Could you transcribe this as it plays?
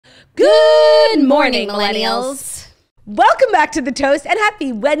Good morning, millennials. Welcome back to The Toast and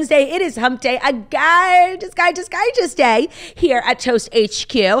happy Wednesday. It is hump day, a gorgeous day here at Toast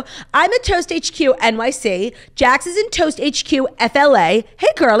HQ. I'm at Toast HQ NYC. Jax is in Toast HQ FLA.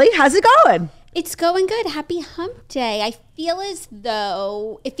 Hey, girlie, how's it going? It's going good. Happy hump day. I feel as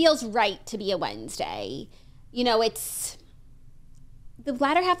though it feels right to be a Wednesday. You know, it's the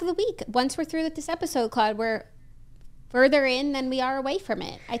latter half of the week. Once we're through with this episode, Claude, we're further in than we are away from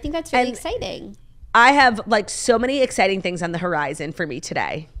it. I think that's really exciting. I have like so many exciting things on the horizon for me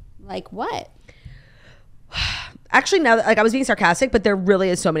today. Like what? Actually, now, like I was being sarcastic, but there really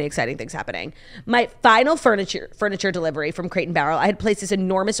is so many exciting things happening. My final furniture delivery from Crate & Barrel, I had placed this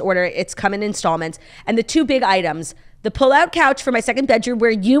enormous order. It's come in installments. And the two big items, the pull-out couch for my second bedroom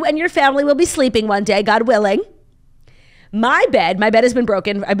where you and your family will be sleeping one day, God willing. My bed has been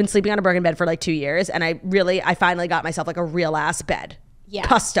broken. I've been sleeping on a broken bed for like 2 years. And I finally got myself like a real ass bed. Yeah.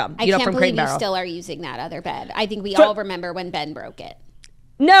 Custom, I can't from believe Crate & Barrel. You still are using that other bed. I think we all remember when Ben broke it.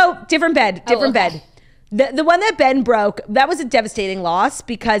 No, different bed. Okay. The one that Ben broke, that was a devastating loss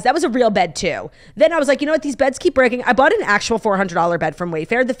because that was a real bed too. Then I was like, you know what? These beds keep breaking. I bought an actual $400 bed from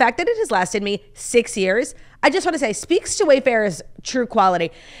Wayfair. The fact that it has lasted me 6 years, I just want to say, speaks to Wayfair's true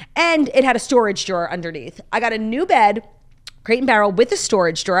quality. And it had a storage drawer underneath. I got a new bed, Crate & Barrel with a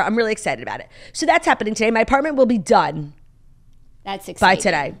storage drawer. I'm really excited about it. So that's happening today. My apartment will be done. That's exciting. By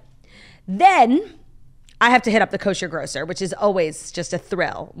today. Then I have to hit up the kosher grocer, which is always just a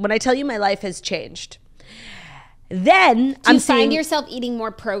thrill. When I tell you my life has changed. Then Do you find yourself eating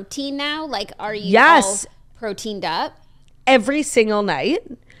more protein now? Like, are you all proteined up? Every single night.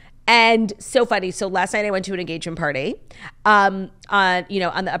 And so funny. So last night I went to an engagement party on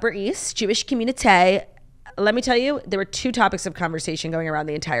the Upper East, Jewish community. Let me tell you, there were 2 topics of conversation going around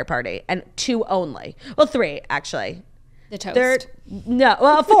the entire party, and 2 only. Well, 3 actually. The toast.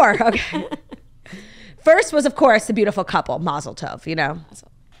 4. Okay. First was, of course, the beautiful couple, Mazel Tov, you know.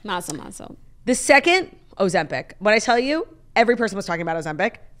 Mazel. The second, Ozempic. When I tell you, every person was talking about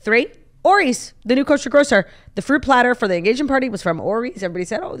Ozempic. 3, Ory's, the new kosher grocer. The fruit platter for the engagement party was from Ory's. Everybody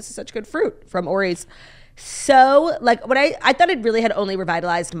said, oh, this is such good fruit from Ory's. So, like, when I thought it really had only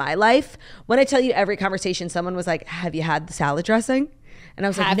revitalized my life. When I tell you every conversation, someone was like, have you had the salad dressing? And I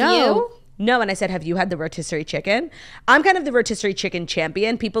was like, no. No, and I said, have you had the rotisserie chicken? I'm kind of the rotisserie chicken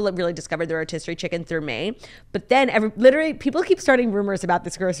champion. People have really discovered the rotisserie chicken through me. But then literally people keep starting rumors about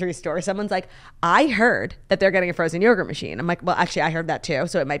this grocery store. Someone's like, I heard that they're getting a frozen yogurt machine. I'm like, well, actually, I heard that too,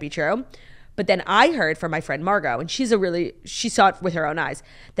 so it might be true. But then I heard from my friend Margot, and she saw it with her own eyes,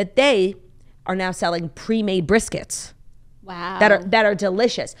 that they are now selling pre-made briskets. Wow. That are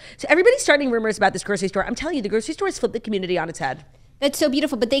delicious. So everybody's starting rumors about this grocery store. I'm telling you, the grocery store has flipped the community on its head. That's so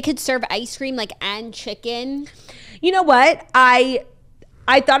beautiful. But they could serve ice cream and chicken. You know what? I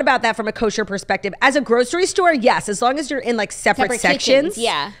thought about that from a kosher perspective. As a grocery store, yes, as long as you're in like separate sections. Kitchens,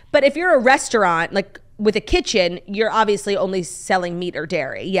 yeah. But if you're a restaurant, like with a kitchen, you're obviously only selling meat or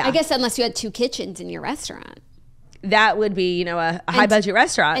dairy. Yeah. I guess unless you had 2 kitchens in your restaurant. That would be, a high budget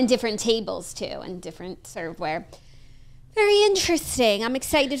restaurant. And different tables too, and different serveware. Very interesting. I'm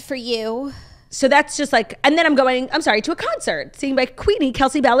excited for you. So that's just like, and then I'm going to a concert, seeing by Queenie,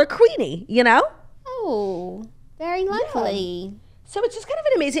 Kelce Ballard Queenie, you know? Oh, very lovely. Yeah. So it's just kind of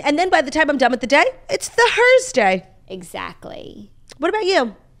an amazing, and then by the time I'm done with the day, it's the hers day. Exactly. What about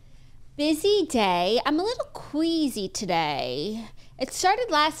you? Busy day. I'm a little queasy today. It started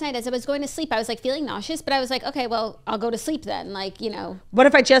last night as I was going to sleep. I was like feeling nauseous, but I was like, okay, well, I'll go to sleep then. Like, What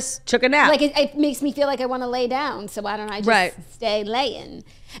if I just took a nap? Like it makes me feel like I want to lay down. So why don't I just stay laying?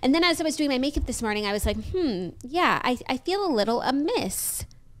 And then as I was doing my makeup this morning, I was like, yeah, I feel a little amiss.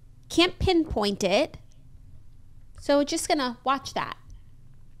 Can't pinpoint it. So just gonna watch that.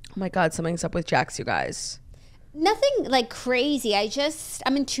 Oh my God, something's up with Jax, you guys. Nothing like crazy.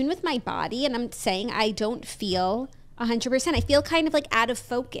 I'm in tune with my body, and I'm saying I don't feel 100%. I feel kind of like out of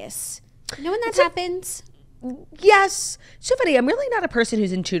focus. You know when that happens? Yes. So funny. I'm really not a person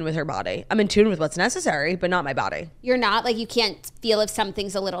who's in tune with her body. I'm in tune with what's necessary, but not my body. You're not? Like you can't feel if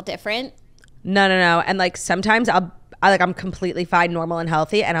something's a little different? No. And like sometimes I'm completely fine, normal and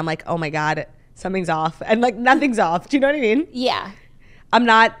healthy. And I'm like, oh my God, something's off. And like nothing's off. Do you know what I mean? Yeah. I'm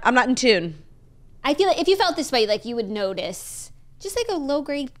not in tune. I feel like if you felt this way, like you would notice just like a low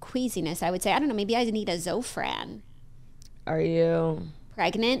grade queasiness, I would say. I don't know. Maybe I need a Zofran. Are you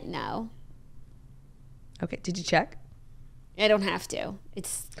pregnant? No. Okay. Did you check? I don't have to.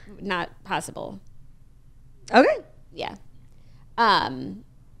 It's not possible. Okay. Yeah.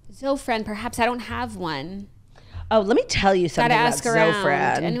 Zofran, perhaps I don't have one. Oh, let me tell you something Gotta ask about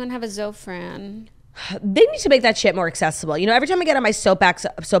around. Zofran. Anyone have a Zofran? They need to make that shit more accessible. You know, every time I get on my soapbox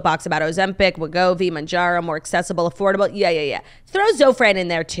about Ozempic, Wegovy, Mounjaro, more accessible, affordable. Yeah. Throw Zofran in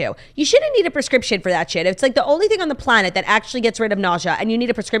there too. You shouldn't need a prescription for that shit. It's like the only thing on the planet that actually gets rid of nausea and you need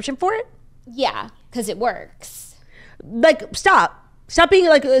a prescription for it? Yeah, because it works. Like, stop being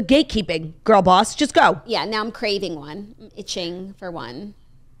like gatekeeping, girl boss. Just go. Yeah, now I'm craving one. I'm itching for one.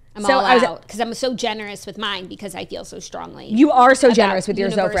 I'm all out because I'm so generous with mine because I feel so strongly. You are so generous with your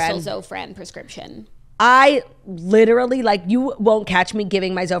Zofran. Universal Zofran prescription. I literally, like, you won't catch me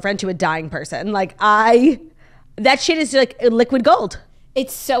giving my Zofran to a dying person. Like, that shit is like liquid gold.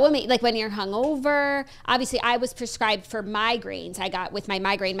 It's so amazing. Like when you're hungover, obviously I was prescribed for migraines. I got with my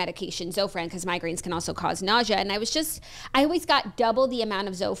migraine medication Zofran because migraines can also cause nausea. And I always got double the amount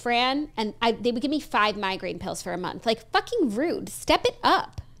of Zofran and they would give me 5 migraine pills for a month. Like fucking rude. Step it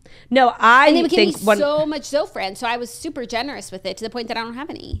up. No, and they would give me so much Zofran. So I was super generous with it to the point that I don't have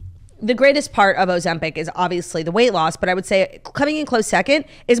any. The greatest part of Ozempic is obviously the weight loss, but I would say coming in close second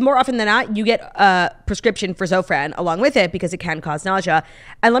is more often than not, you get a prescription for Zofran along with it because it can cause nausea.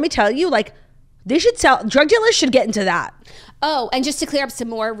 And let me tell you, like, they should drug dealers should get into that. Oh, and just to clear up some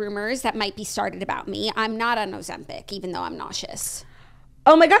more rumors that might be started about me, I'm not on Ozempic, even though I'm nauseous.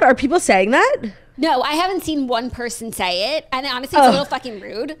 Oh my God, are people saying that? No, I haven't seen one person say it. And honestly, it's a little fucking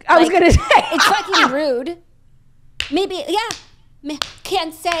rude. I was going to say. It's fucking rude. Maybe, yeah.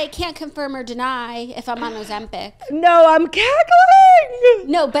 Can't confirm or deny if I'm on Ozempic. No, I'm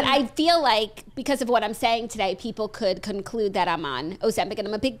cackling. No, but I feel like because of what I'm saying today, people could conclude that I'm on Ozempic, and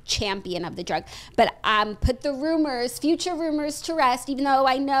I'm a big champion of the drug. But put the future rumors to rest, even though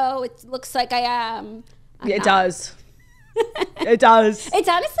I know it looks like I am. It does. It does. It's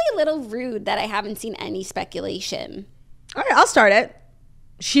honestly a little rude that I haven't seen any speculation. All right, I'll start it.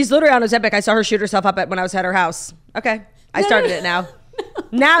 She's literally on Ozempic. I saw her shoot herself up when I was at her house. Okay, I started it now.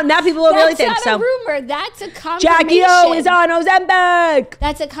 Now people will really think so. That's not a rumor. That's a confirmation. Jackie O is on Ozempic.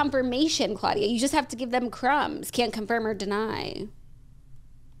 That's a confirmation, Claudia. You just have to give them crumbs. Can't confirm or deny.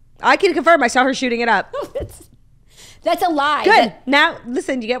 I can confirm. I saw her shooting it up. That's a lie. Good. Now,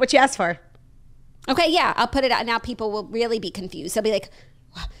 listen, you get what you asked for. Okay, yeah, I'll put it out. Now people will really be confused. They'll be like,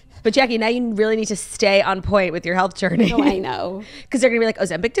 but Jackie, now you really need to stay on point with your health journey. Oh, I know. Because they're going to be like,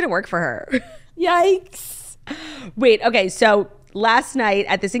 Ozempic didn't work for her. Yikes. Wait, okay, so last night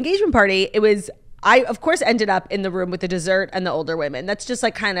at this engagement party, I of course ended up in the room with the dessert and the older women. That's just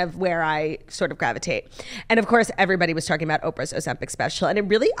like kind of where I sort of gravitate. And of course, everybody was talking about Oprah's Ozempic special.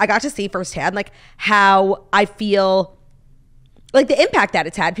 And I got to see firsthand like how I feel like the impact that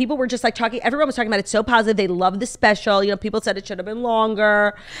it's had. People were just like everyone was talking about it so positive. They loved the special. You know, people said it should have been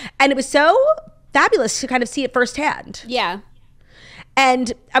longer. And it was so fabulous to kind of see it firsthand. Yeah.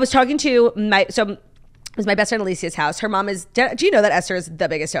 And I was talking to it was my best friend Alicia's house. Her mom do you know that Esther is the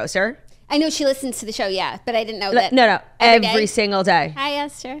biggest toaster? I know she listens to the show, yeah, but I didn't know that. No, every single day. Hi,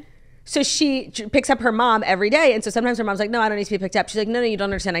 Esther. So she picks up her mom every day. And so sometimes her mom's like, no, I don't need to be picked up. She's like, no, you don't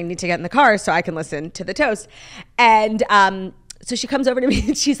understand. I need to get in the car so I can listen to the toast. And so she comes over to me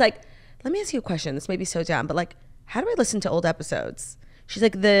and she's like, let me ask you a question. This may be so dumb, but like, how do I listen to old episodes? She's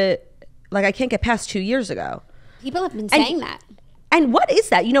like, I can't get past 2 years ago. People have been saying that. And what is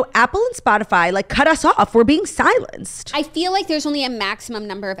that? You know, Apple and Spotify like cut us off. We're being silenced. I feel like there's only a maximum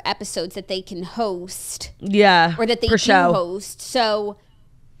number of episodes that they can host. Yeah. Or that they do host. So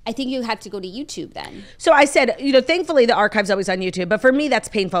I think you have to go to YouTube then. So I said, you know, thankfully the archive's always on YouTube. But for me, that's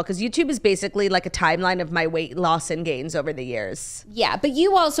painful because YouTube is basically like a timeline of my weight loss and gains over the years. Yeah. But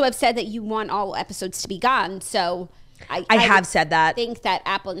you also have said that you want all episodes to be gone. So I have said that. I think that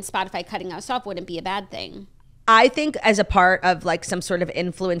Apple and Spotify cutting us off wouldn't be a bad thing. I think as a part of like some sort of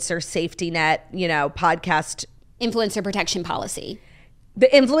influencer safety net, you know, podcast. Influencer protection policy. The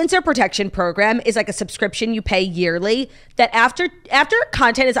influencer protection program is like a subscription you pay yearly that after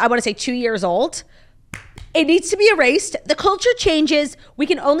content is, I want to say 2 years old, it needs to be erased. The culture changes. We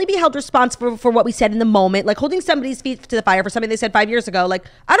can only be held responsible for what we said in the moment, like holding somebody's feet to the fire for something they said 5 years ago. Like,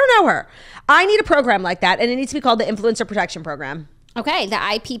 I don't know her. I need a program like that. And it needs to be called the Influencer Protection Program. Okay. The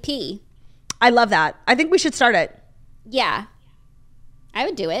IPP. I love that. I think we should start it. Yeah. I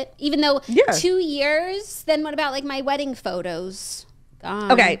would do it. Even though 2 years, then what about like my wedding photos?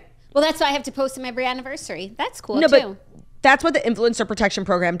 Gone. Okay. Well, that's why I have to post them every anniversary. That's cool no, too. But that's what the Influencer Protection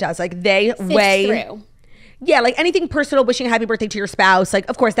Program does. Like they weigh through. Yeah, like anything personal, wishing a happy birthday to your spouse, like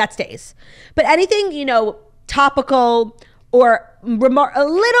of course that stays. But anything, you know, topical or a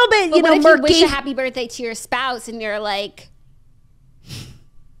little bit, you know, if murky. You wish a happy birthday to your spouse and you're like,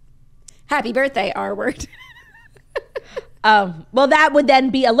 happy birthday, R word. Well, that would then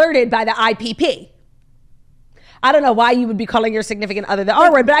be alerted by the IPP. I don't know why you would be calling your significant other the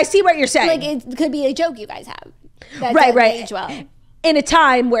R word, but I see what you're saying. Like, it could be a joke you guys have. That Right, doesn't right. age well. In a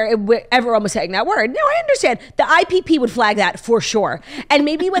time where everyone was saying that word. No, I understand. The IPP would flag that for sure. And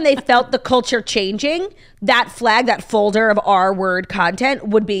maybe when they felt the culture changing, that flag, that folder of R word content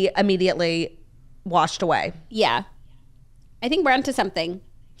would be immediately washed away. Yeah. I think we're onto something.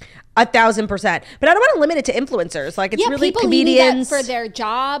 1,000%. But I don't want to limit it to influencers. Like, it's really people comedians. need that for their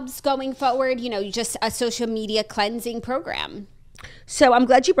jobs going forward. You know, just a social media cleansing program. So I'm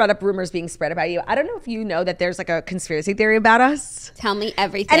glad you brought up rumors being spread about you. I don't know if you know that there's like a conspiracy theory about us. Tell me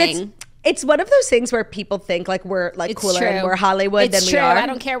everything. And it's one of those things where people think like we're like It's cooler true. and we're Hollywood than we are. I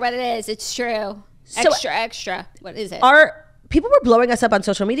don't care what it is. It's true. So Extra. What is it? People were blowing us up on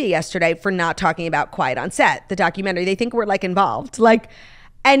social media yesterday for not talking about Quiet on Set, the documentary. They think we're like involved.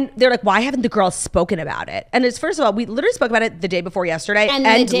 And they're like, why haven't the girls spoken about it? And it's, first of all, we literally spoke about it the day before yesterday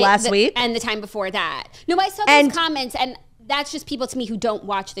and last week. And the time before that. No, I saw those comments, and that's just people to me who don't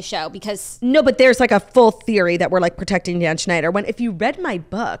watch the show because... No, but there's like a full theory that we're like protecting Dan Schneider. When if you read my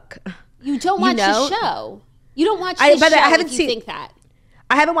book... You don't watch the show. You don't watch the show if you think that.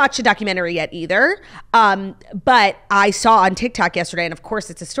 I haven't watched the documentary yet either. But I saw on TikTok yesterday, and of course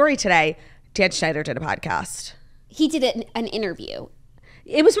it's a story today, Dan Schneider did a podcast. He did an interview.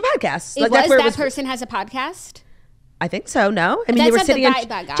 It was a podcast. That person has a podcast? I think so. No, I mean they were sitting in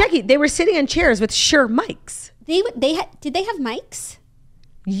Jackie. They were sitting in chairs with Shure mics. Did they have mics?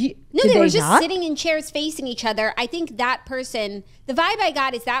 No, they were just sitting in chairs facing each other. I think that person, the vibe I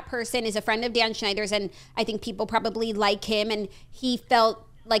got is that person is a friend of Dan Schneider's, and I think people probably like him, and he felt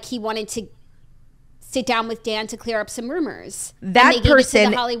like he wanted to sit down with Dan to clear up some rumors. That and they person gave it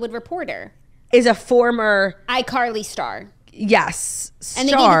to the Hollywood Reporter is a former iCarly star. Yes, and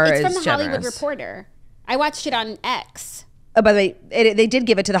it's from the Hollywood Reporter. I watched it on X. Oh, by the way, they did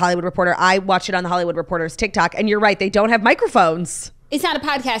give it to the Hollywood Reporter. I watched it on the Hollywood Reporter's TikTok, and you're right, they don't have microphones. It's not a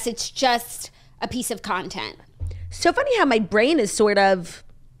podcast. It's just a piece of content. So funny how my brain is sort of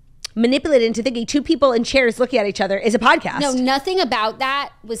manipulated into thinking two people in chairs looking at each other is a podcast. No, nothing about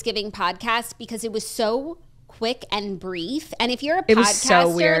that was giving podcast because it was so quick and brief. And if you're a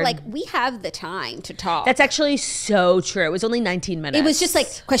podcaster, like, we have the time to talk. That's actually so true. It was only 19 minutes. It was just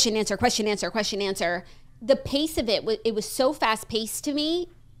like question, answer, question, answer, question, answer. The pace of it was so fast paced to me.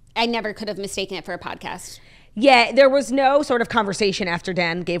 I never could have mistaken it for a podcast. Yeah, there was no sort of conversation after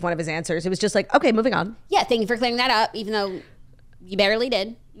Dan gave one of his answers. It was just like, okay, moving on. Yeah, thank you for clearing that up, even though you barely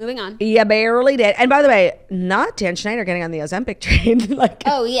did. Moving on. You barely did. And by the way, not Dan Schneider getting on the Ozempic train.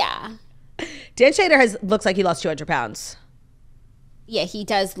 Oh, yeah. Dan Schneider looks like he lost 200 pounds. Yeah, he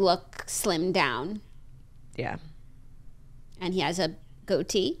does look slimmed down. Yeah. And he has a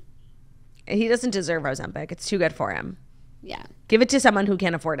goatee. He doesn't deserve Ozempic. It's too good for him. Yeah. Give it to someone who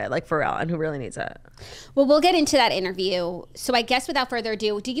can't afford it, like for real, and who really needs it. Well, we'll get into that interview. So I guess without further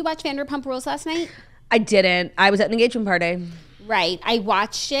ado, did you watch Vanderpump Rules last night? I didn't. I was at an engagement party. Right. I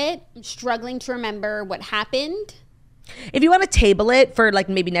watched it. I'm struggling to remember what happened. If you want to table it for like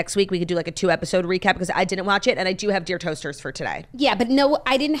maybe next week, we could do like a 2-episode recap because I didn't watch it and I do have Dear Toasters for today. Yeah, but no,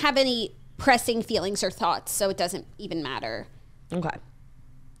 I didn't have any pressing feelings or thoughts, so it doesn't even matter. Okay.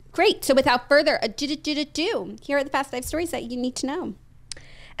 Great. So without further ado, here are the Fast 5 stories that you need to know.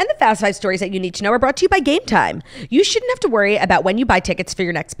 And the Fast 5 stories that you need to know are brought to you by Game Time. You shouldn't have to worry about when you buy tickets for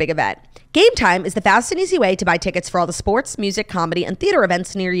your next big event. Game Time is the fast and easy way to buy tickets for all the sports, music, comedy, and theater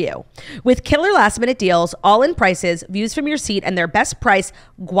events near you. With killer last-minute deals, all-in prices, views from your seat, and their best price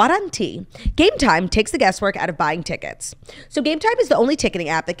guarantee, Game Time takes the guesswork out of buying tickets. So Game Time is the only ticketing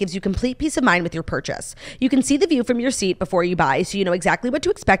app that gives you complete peace of mind with your purchase. You can see the view from your seat before you buy, so you know exactly what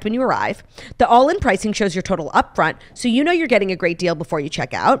to expect when you arrive. The all-in pricing shows your total upfront, so you know you're getting a great deal before you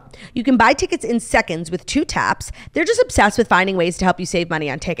check out. You can buy tickets in seconds with 2 taps. They're just obsessed with finding ways to help you save money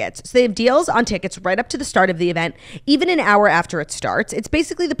on tickets. So they have deals on tickets right up to the start of the event, even an hour after it starts. It's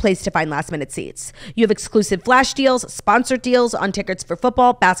basically the place to find last-minute seats. You have exclusive flash deals, sponsored deals on tickets for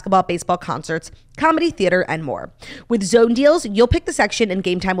football, basketball, baseball, concerts, comedy, theater, and more. With zone deals, you'll pick the section and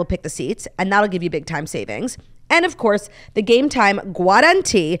Game Time will pick the seats, and that'll give you big time savings. And of course, the Game Time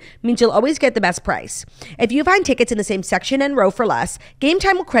guarantee means you'll always get the best price. If you find tickets in the same section and row for less, Game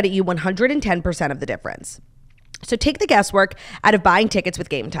Time will credit you 110% of the difference. So take the guesswork out of buying tickets with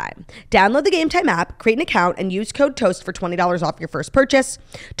Game Time. Download the Game Time app, create an account, and use code TOAST for $20 off your first purchase.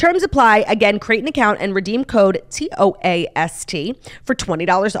 Terms apply. Again, create an account and redeem code TOAST for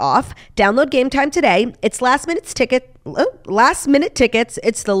 $20 off. Download Game Time today. It's last minute tickets.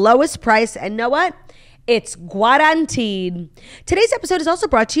 It's the lowest price. And know what? It's guaranteed. Today's episode is also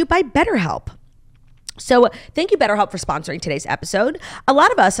brought to you by BetterHelp. So thank you, BetterHelp, for sponsoring today's episode. A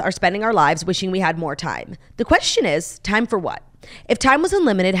lot of us are spending our lives wishing we had more time. The question is, time for what? If time was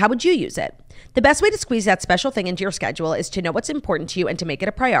unlimited, how would you use it? The best way to squeeze that special thing into your schedule is to know what's important to you and to make it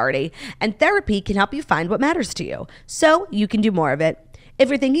a priority. And therapy can help you find what matters to you, so you can do more of it. If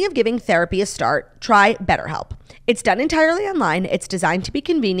you're thinking of giving therapy a start, try BetterHelp. It's done entirely online. It's designed to be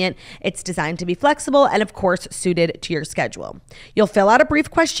convenient. It's designed to be flexible and, of course, suited to your schedule. You'll fill out a brief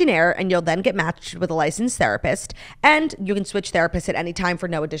questionnaire and you'll then get matched with a licensed therapist. And you can switch therapists at any time for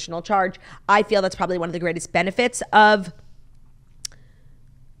no additional charge. I feel that's probably one of the greatest benefits of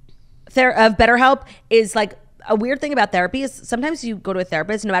BetterHelp is like a weird thing about therapy is sometimes you go to a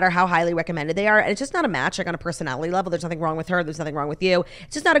therapist no matter how highly recommended they are and it's just not a match, like on a personality level. There's nothing wrong with her. There's nothing wrong with you.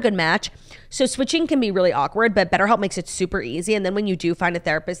 It's just not a good match. So switching can be really awkward, but BetterHelp makes it super easy. And then when you do find a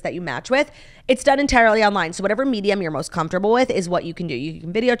therapist that you match with, it's done entirely online. So whatever medium you're most comfortable with is what you can do. You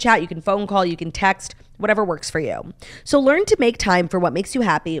can video chat, you can phone call, you can text, whatever works for you. So learn to make time for what makes you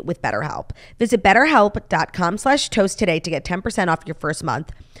happy with BetterHelp. Visit betterhelp.com/toast today to get 10% off your first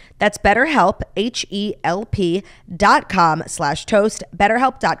month. That's BetterHelp, HELP.com/toast,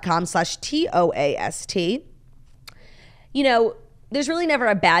 betterhelp.com/TOAST. You know, there's really never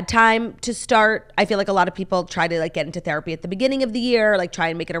a bad time to start. I feel like a lot of people try to like get into therapy at the beginning of the year, like try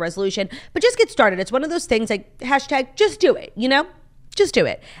and make it a resolution, but just get started. It's one of those things like hashtag just do it, you know? Just do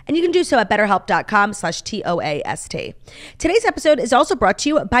it. And you can do so at betterhelp.com/TOAST. Today's episode is also brought to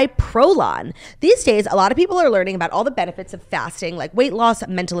you by Prolon. These days, a lot of people are learning about all the benefits of fasting, like weight loss,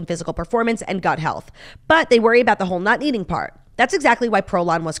 mental and physical performance, and gut health. But they worry about the whole not eating part. That's exactly why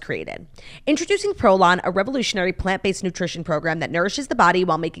Prolon was created. Introducing Prolon, a revolutionary plant-based nutrition program that nourishes the body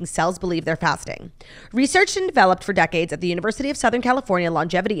while making cells believe they're fasting. Researched and developed for decades at the University of Southern California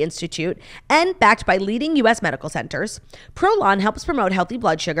Longevity Institute and backed by leading U.S. medical centers, Prolon helps promote healthy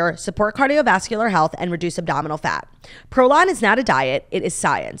blood sugar, support cardiovascular health, and reduce abdominal fat. Prolon is not a diet, it is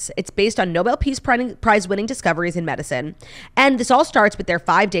science. It's based on Nobel Peace Prize-winning discoveries in medicine, and this all starts with their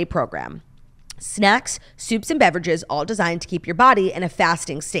 5-day program. Snacks, soups, and beverages all designed to keep your body in a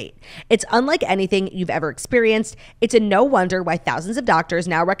fasting state. It's unlike anything you've ever experienced. It's a no wonder why thousands of doctors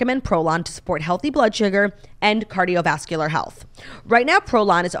now recommend Prolon to support healthy blood sugar and cardiovascular health. Right now,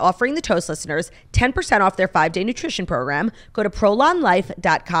 Prolon is offering the Toast listeners 10% off their 5-day nutrition program. Go to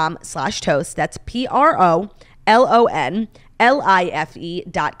prolonlife.com/toast. That's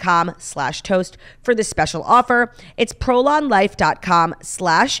PROLONLIFE.com/toast for this special offer. It's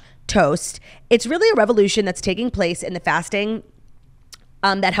prolonlife.com/toast. It's really a revolution that's taking place in the fasting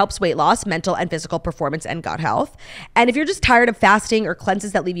that helps weight loss, mental and physical performance, and gut health. And if you're just tired of fasting or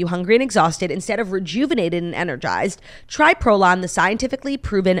cleanses that leave you hungry and exhausted instead of rejuvenated and energized, try Prolon, the scientifically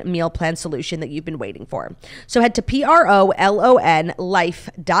proven meal plan solution that you've been waiting for. So head to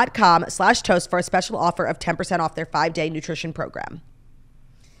prolonlife.com/toast for a special offer of 10% off their 5-day nutrition program.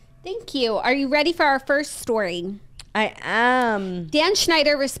 Thank you. Are you ready for our first story? I am. Dan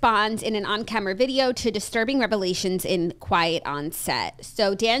Schneider responds in an on-camera video to disturbing revelations in Quiet on Set.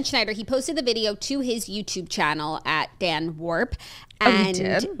 So Dan Schneider, he posted the video to his YouTube channel at Dan Warp. And he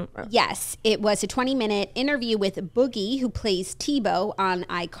did? Yes, it was a 20-minute interview with Boogie, who plays Tebow on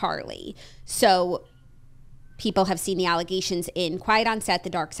iCarly. So people have seen the allegations in Quiet on Set, The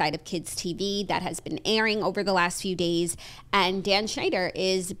Dark Side of Kids TV, that has been airing over the last few days. And Dan Schneider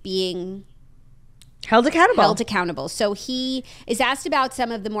is being held accountable. So he is asked about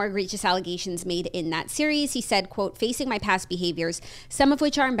some of the more egregious allegations made in that series. He said, quote, "Facing my past behaviors, some of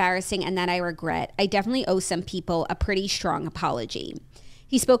which are embarrassing and that I regret, I definitely owe some people a pretty strong apology."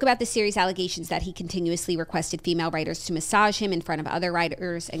 He spoke about the series allegations that he continuously requested female writers to massage him in front of other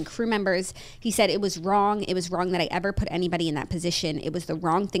writers and crew members. He said, "It was wrong. It was wrong that I ever put anybody in that position. It was the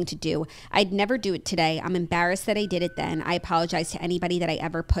wrong thing to do. I'd never do it today. I'm embarrassed that I did it then. I apologize to anybody that I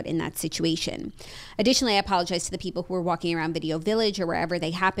ever put in that situation. Additionally, I apologize to the people who were walking around Video Village or wherever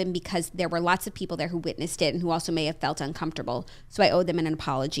they happened, because there were lots of people there who witnessed it and who also may have felt uncomfortable. So I owe them an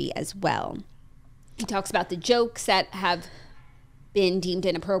apology as well." He talks about the jokes that have been deemed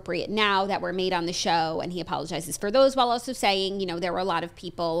inappropriate now that were made on the show, and he apologizes for those, while also saying, you know, there were a lot of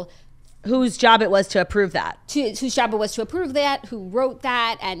people whose job it was to approve that. Whose job it was to approve that, who wrote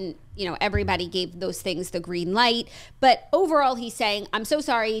that, and, you know, everybody gave those things the green light. But overall, he's saying, "I'm so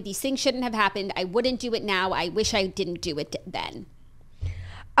sorry. These things shouldn't have happened. I wouldn't do it now. I wish I didn't do it then."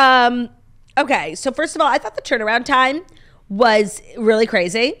 Okay, so first of all, I thought the turnaround time was really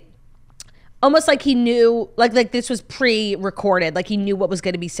crazy. Almost like he knew, like this was pre-recorded, like he knew what was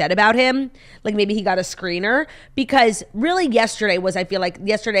going to be said about him. Like maybe he got a screener, because really yesterday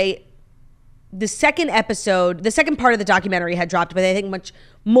the second episode, the second part of the documentary had dropped, but I think much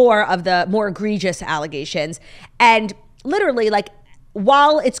more of the more egregious allegations. And literally, like,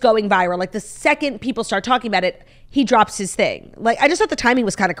 while it's going viral, like the second people start talking about it, he drops his thing. Like, I just thought the timing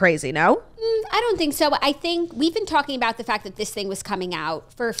was kind of crazy, no? I don't think so. I think we've been talking about the fact that this thing was coming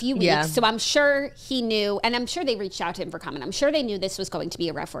out for a few weeks. Yeah. So I'm sure he knew, and I'm sure they reached out to him for comment. I'm sure they knew this was going to be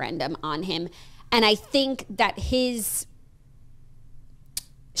a referendum on him. And I think that his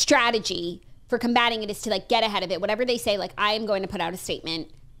strategy for combating it is to like get ahead of it. Whatever they say, like, I am going to put out a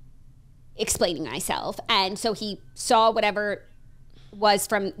statement explaining myself. And so he saw whatever was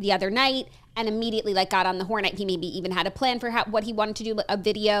from the other night and immediately like got on the horn. He maybe even had a plan for what he wanted to do, a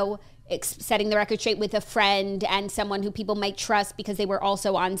video setting the record straight with a friend and someone who people might trust because they were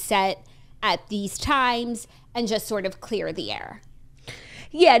also on set at these times, and just sort of clear the air.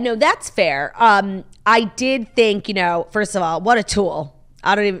 Yeah, no, that's fair. I did think, you know, first of all, what a tool.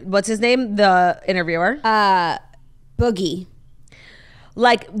 I don't even, what's his name? The interviewer? Boogie.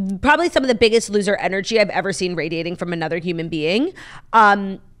 Like, probably some of the biggest loser energy I've ever seen radiating from another human being.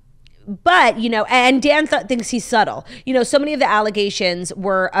 But, you know, and Dan thinks he's subtle. You know, so many of the allegations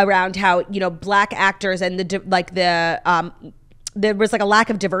were around how, you know, black actors and there was like a lack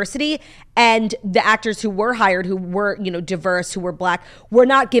of diversity, and the actors who were hired, who were, you know, diverse, who were black, were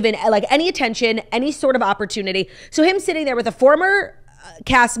not given like any attention, any sort of opportunity. So him sitting there with a former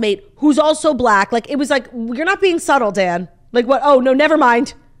castmate who's also black, like, it was like, you're not being subtle, Dan. Like, what? Oh, no, never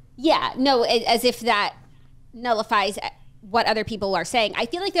mind. Yeah, no, as if that nullifies what other people are saying. I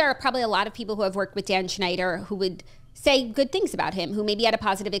feel like there are probably a lot of people who have worked with Dan Schneider who would say good things about him, who maybe had a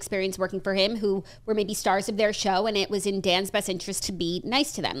positive experience working for him, who were maybe stars of their show, and it was in Dan's best interest to be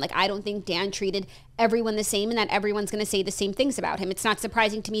nice to them. Like, I don't think Dan treated everyone the same and that everyone's going to say the same things about him. It's not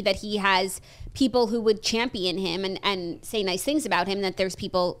surprising to me that he has people who would champion him and say nice things about him, that there's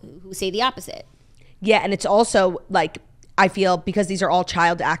people who say the opposite. Yeah, and it's also, like, I feel because these are all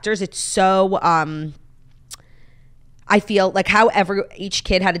child actors, it's so... I feel like however each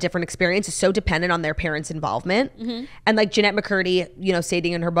kid had a different experience is so dependent on their parents' involvement. Mm-hmm. And like Jeanette McCurdy, you know,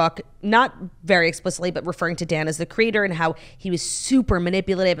 stating in her book, not very explicitly, but referring to Dan as the creator and how he was super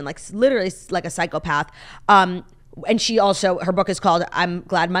manipulative and like literally like a psychopath. And she also, her book is called I'm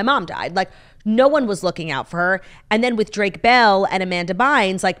Glad My Mom Died. Like, no one was looking out for her. And then with Drake Bell and Amanda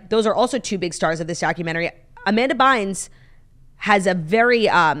Bynes, like, those are also two big stars of this documentary. Amanda Bynes has a very...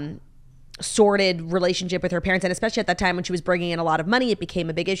 sordid relationship with her parents, and especially at that time when she was bringing in a lot of money, it became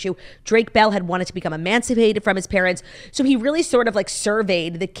a big issue. Drake Bell had wanted to become emancipated from his parents, so he really sort of like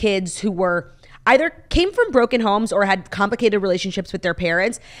surveyed the kids who were either came from broken homes or had complicated relationships with their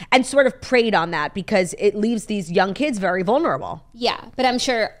parents, and sort of preyed on that because it leaves these young kids very vulnerable. Yeah, but I'm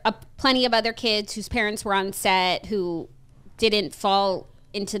sure plenty of other kids whose parents were on set who didn't fall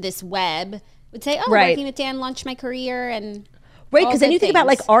into this web would say, oh, working with Dan launched my career, and right, because then you think about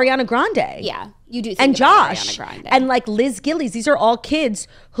like Ariana Grande. Yeah, you do think and about Josh, Ariana Grande. And like Liz Gillies. These are all kids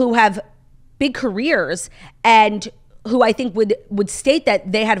who have big careers and who I think would state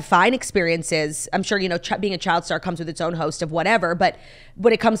that they had fine experiences. I'm sure, you know, being a child star comes with its own host of whatever, but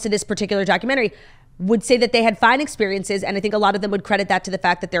when it comes to this particular documentary, would say that they had fine experiences, and I think a lot of them would credit that to the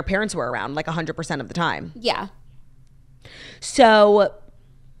fact that their parents were around like 100% of the time. Yeah. So...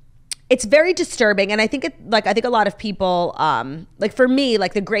 it's very disturbing, and I think I think a lot of people, like for me,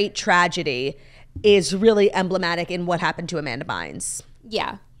 like the great tragedy is really emblematic in what happened to Amanda Bynes.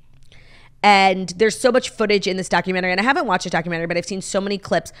 Yeah. And there's so much footage in this documentary, and I haven't watched the documentary, but I've seen so many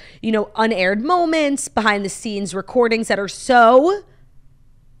clips, you know, unaired moments, behind the scenes recordings that are so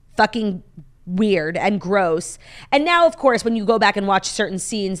fucking weird and gross. And now, of course, when you go back and watch certain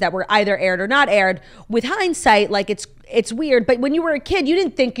scenes that were either aired or not aired, with hindsight, like it's weird. But when you were a kid, you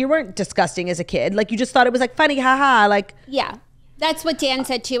didn't think, you weren't disgusting as a kid. Like, you just thought it was like funny, haha. Like, yeah, that's what Dan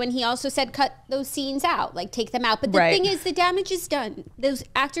said too. And he also said, cut those scenes out, like take them out. But the thing is, the damage is done. Those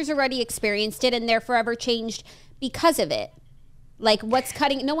actors already experienced it, and they're forever changed because of it. Like, what's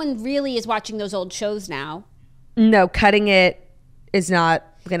cutting? No one really is watching those old shows now. No, cutting it is not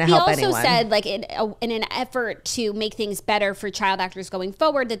going to help anyone. He also said, like, in an effort to make things better for child actors going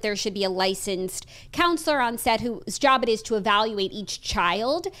forward, that there should be a licensed counselor on set whose job it is to evaluate each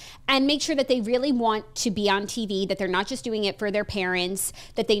child and make sure that they really want to be on TV, that they're not just doing it for their parents,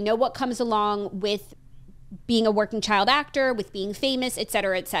 that they know what comes along with being a working child actor, with being famous, et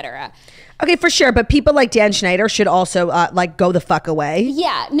cetera, et cetera. Okay, for sure. But people like Dan Schneider should also, like, go the fuck away.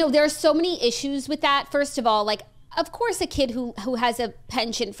 Yeah. No, there are so many issues with that. First of all, like, of course, a kid who has a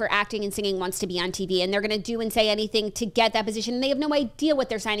penchant for acting and singing wants to be on TV, and they're going to do and say anything to get that position. And they have no idea what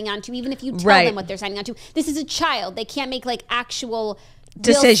they're signing on to, even if you tell them what they're signing on to. This is a child. They can't make like actual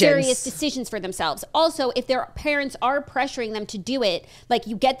real serious decisions for themselves. Also, if their parents are pressuring them to do it, like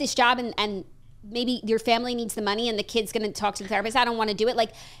you get this job and maybe your family needs the money and the kid's going to talk to the therapist, I don't want to do it.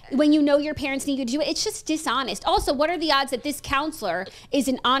 Like when you know your parents need you to do it, it's just dishonest. Also, what are the odds that this counselor is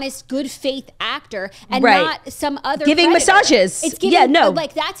an honest, good faith actor and not some other giving predator? massages? It's giving,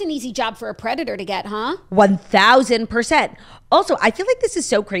 like that's an easy job for a predator to get, huh? 1000%. Also, I feel like this is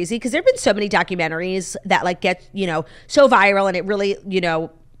so crazy because there have been so many documentaries that like get, so viral and it really,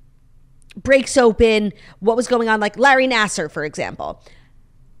 breaks open what was going on. Like Larry Nassar, for example.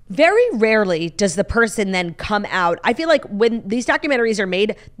 Very rarely does the person then come out. I feel like when these documentaries are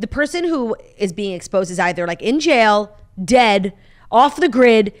made, the person who is being exposed is either like in jail, dead, off the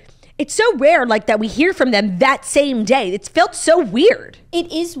grid. It's so rare like that we hear from them that same day. It's felt so weird. It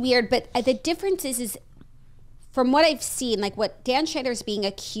is weird, but the difference is from what I've seen, like what Dan Schneider's being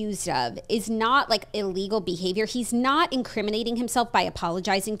accused of is not like illegal behavior. He's not incriminating himself by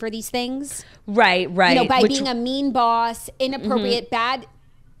apologizing for these things. Right. By being a mean boss, inappropriate, bad,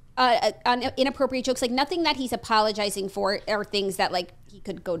 inappropriate jokes, like nothing that he's apologizing for are things that like he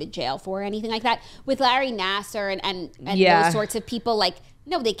could go to jail for or anything like that. With Larry Nassar and those sorts of people, like,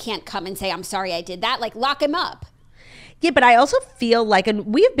 no, they can't come and say, I'm sorry I did that. Like, lock him up. Yeah, but I also feel like, and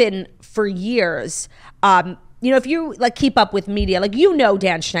we have been for years, if you like keep up with media, like,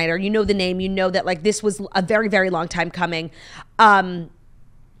 Dan Schneider, the name, that like this was a very, very long time coming. And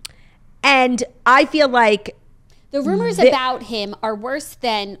I feel like the rumors about him are worse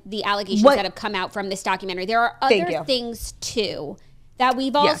than the allegations that have come out from this documentary. There are other things, too, that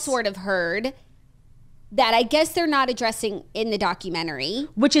we've all sort of heard that I guess they're not addressing in the documentary.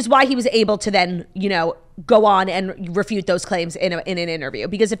 Which is why he was able to then, go on and refute those claims in an interview.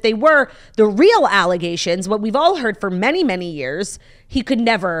 Because if they were the real allegations, what we've all heard for many, many years, he could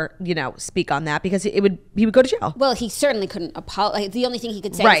never, speak on that because he would go to jail. Well, he certainly couldn't apologize. The only thing he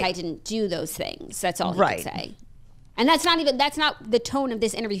could say is, I didn't do those things. That's all he could say. And that's not the tone of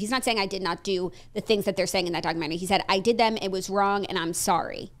this interview. He's not saying I did not do the things that they're saying in that documentary. He said, I did them, it was wrong, and I'm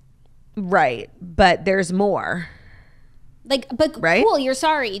sorry. Right. But there's more. Cool, you're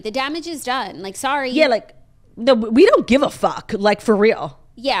sorry. The damage is done. Like, sorry. Yeah, like, no, we don't give a fuck. Like, for real.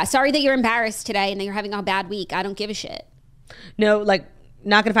 Yeah, sorry that you're embarrassed today and that you're having a bad week. I don't give a shit. No, like,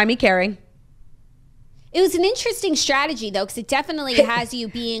 not gonna find me caring. It was an interesting strategy, though, because it definitely has you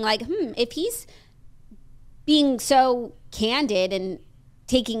being like, if he's being so candid and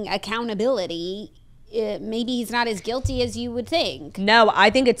taking accountability, maybe he's not as guilty as you would think. No,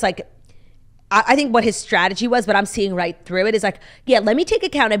 I think it's like, I think what his strategy was, what I'm seeing right through it is like, yeah, let me take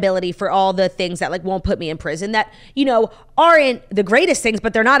accountability for all the things that like won't put me in prison that, aren't the greatest things,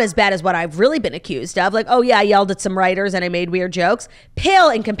 but they're not as bad as what I've really been accused of. Like, oh yeah, I yelled at some writers and I made weird jokes. Pale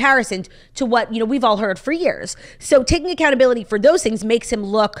in comparison to what, we've all heard for years. So taking accountability for those things makes him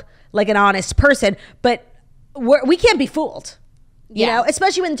look like an honest person, but we can't be fooled, you know,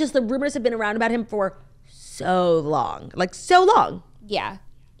 especially when just the rumors have been around about him for so long, like so long. Yeah.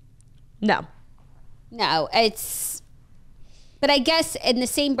 No, but I guess in the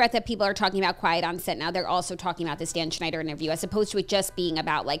same breath that people are talking about quiet on set now, they're also talking about this Dan Schneider interview as opposed to it just being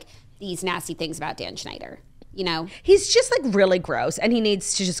about like these nasty things about Dan Schneider, He's just like really gross and he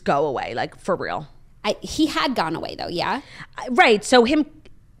needs to just go away, like for real. He had gone away though, yeah? Right, so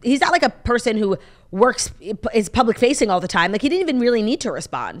he's not like a person who is public facing all the time. Like he didn't even really need to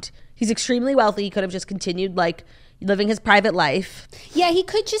respond. He's extremely wealthy. He could have just continued like living his private life. Yeah, he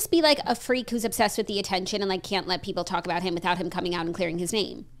could just be like a freak who's obsessed with the attention and like can't let people talk about him without him coming out and clearing his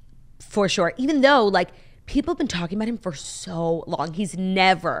name. For sure. Even though like people have been talking about him for so long. He's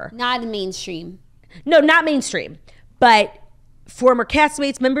never. Not mainstream. No, not mainstream. But former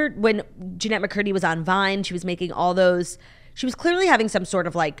castmates, remember when Jeanette McCurdy was on Vine? She was making all those. She was clearly having some sort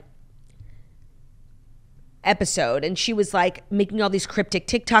of like episode and she was like making all these cryptic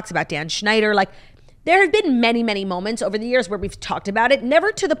TikToks about Dan Schneider. Like there have been many, many moments over the years where we've talked about it,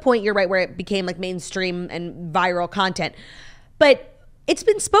 never to the point, you're right, where it became like mainstream and viral content. But it's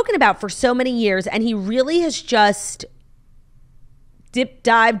been spoken about for so many years and he really has just dip,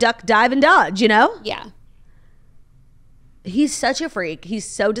 dive, duck, dive, and dodge, Yeah. He's such a freak. He's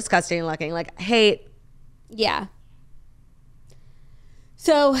so disgusting looking. Like, hate. Yeah.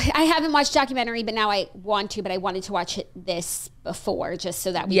 So I haven't watched documentary, but now I want to, but I wanted to watch this before just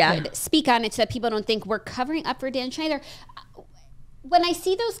so that we could speak on it so that people don't think we're covering up for Dan Schneider. When I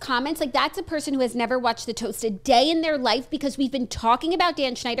see those comments, like that's a person who has never watched The Toast a day in their life because we've been talking about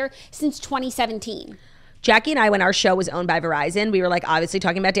Dan Schneider since 2017. Jackie and I, when our show was owned by Verizon, we were like obviously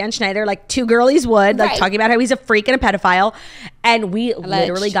talking about Dan Schneider like two girlies would, like talking about how he's a freak and a pedophile. And we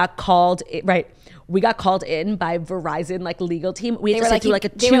literally got called, we got called in by Verizon like legal team. We had to sit through like a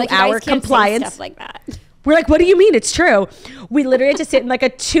they were like, 2-hour "You guys can't say compliance stuff like that." We're like, what do you mean? It's true. We literally had to sit in like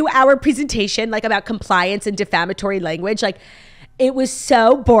a 2-hour presentation, like about compliance and defamatory language. Like, it was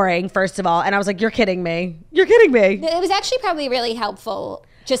so boring, first of all. And I was like, you're kidding me. You're kidding me. It was actually probably really helpful.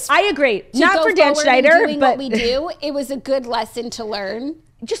 Just I agree. Not for Dan Schneider, doing but what we do. It was a good lesson to learn.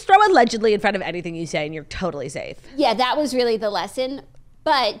 Just throw allegedly in front of anything you say and you're totally safe. Yeah, that was really the lesson.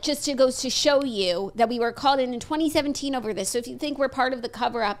 But just it goes to show you that we were called in 2017 over this. So if you think we're part of the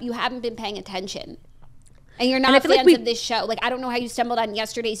cover up, you haven't been paying attention. And you're not fans of this show. Like, I don't know how you stumbled on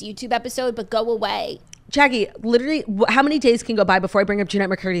yesterday's YouTube episode, but go away. Jackie, literally, how many days can go by before I bring up Jeanette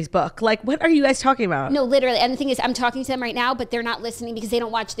McCurdy's book? Like, what are you guys talking about? No, literally. And the thing is, I'm talking to them right now, but they're not listening because they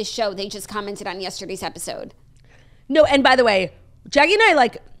don't watch this show. They just commented on yesterday's episode. No, and by the way, Jackie and I,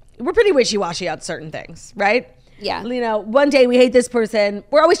 like, we're pretty wishy-washy on certain things, right? Yeah. You know, one day we hate this person.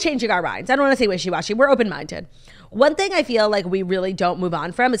 We're always changing our minds. I don't want to say wishy-washy. We're open-minded. One thing I feel like we really don't move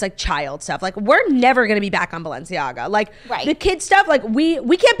on from is like child stuff. Like, we're never going to be back on Balenciaga. Like, the kid stuff, like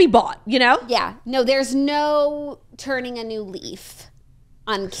we can't be bought, you know? Yeah. No, there's no turning a new leaf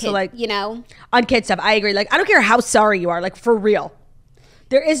on kids, so like, you know? On kid stuff, I agree. Like, I don't care how sorry you are, like, for real.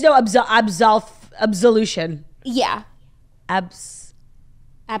 There is no absolution. Yeah. Absolution.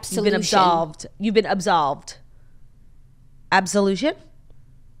 You've been absolved. You've been absolved. Absolution?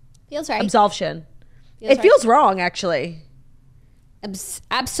 Feels right. Absolution. Feels wrong, actually.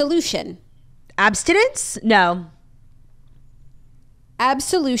 Absolution. Abstinence? No.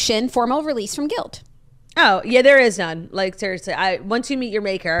 Absolution, formal release from guilt. Oh, yeah, there is none. Like, seriously, once you meet your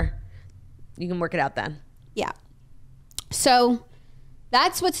maker, you can work it out then. Yeah. So,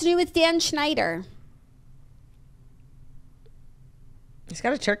 that's what's new with Dan Schneider. He's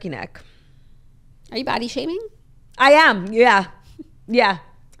got a turkey neck. Are you body shaming? I am, yeah. Yeah,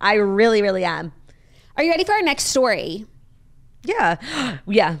 I really, really am. Are you ready for our next story? Yeah.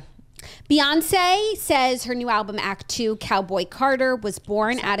 Yeah. Beyonce says her new album, Act 2, Cowboy Carter, was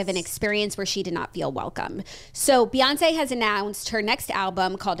born out of an experience where she did not feel welcome. So Beyonce has announced her next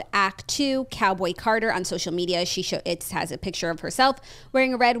album called Act 2, Cowboy Carter on social media. It has a picture of herself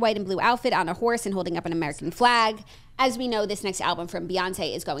wearing a red, white, and blue outfit on a horse and holding up an American flag. As we know, this next album from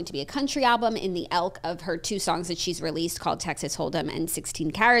Beyonce is going to be a country album in the ilk of her 2 songs that she's released called Texas Hold'em and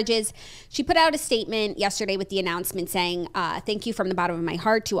 16 Carriages. She put out a statement yesterday with the announcement saying, thank you from the bottom of my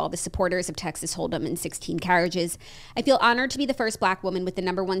heart to all the supporters of Texas Hold'em and 16 Carriages. I feel honored to be the first Black woman with the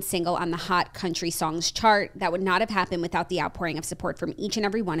 #1 single on the Hot Country Songs chart. That would not have happened without the outpouring of support from each and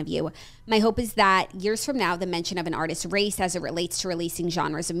every one of you. My hope is that years from now, the mention of an artist's race as it relates to releasing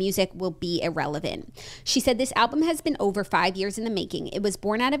genres of music will be irrelevant. She said, this album has been over 5 years in the making. It was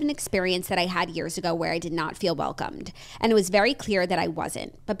born out of an experience that I had years ago where I did not feel welcomed. And it was very clear that I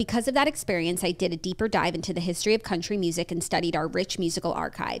wasn't. But because of that experience, I did a deeper dive into the history of country music and studied our rich musical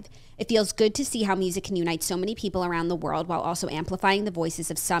archive. It feels good to see how music can unite so many people around the world while also amplifying the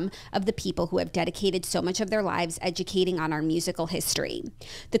voices of some of the people who have dedicated so much of their lives educating on our musical history.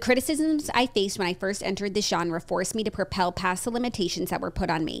 The criticisms I faced when I first entered this genre forced me to propel past the limitations that were put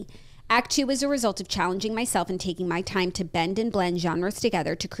on me. Act 2 is a result of challenging myself and taking my time to bend and blend genres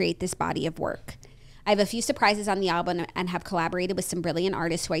together to create this body of work. I have a few surprises on the album and have collaborated with some brilliant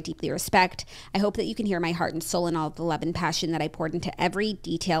artists who I deeply respect. I hope that you can hear my heart and soul and all of the love and passion that I poured into every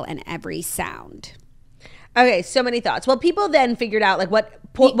detail and every sound. Okay, so many thoughts. Well, people then figured out like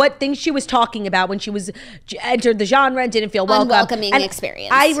what things she was talking about when she was entered the genre and didn't feel welcome. Unwelcoming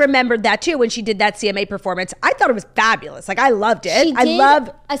experience. I remembered that too when she did that CMA performance. I thought it was fabulous. Like, I loved it. She did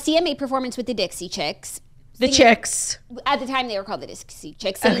a CMA performance with the Dixie Chicks. The Chicks. At the time, they were called the Dixie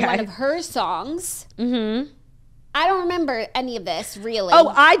Chicks. Singing one of her songs. Mm-hmm. I don't remember any of this, really.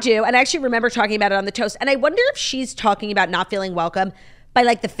 Oh, I do. And I actually remember talking about it on The Toast. And I wonder if she's talking about not feeling welcome by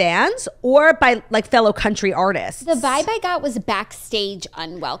like the fans or by like fellow country artists. The vibe I got was backstage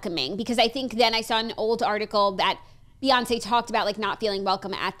unwelcoming, because I think then I saw an old article that Beyonce talked about like not feeling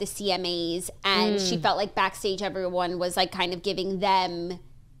welcome at the CMAs, and she felt like backstage everyone was like kind of giving them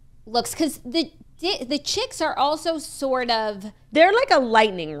looks, because the chicks are also sort of, they're like a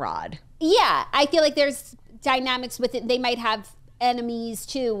lightning rod. Yeah, I feel like there's dynamics with it. They might have enemies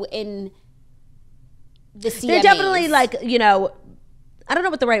too in the CMAs. They're definitely like, you know, I don't know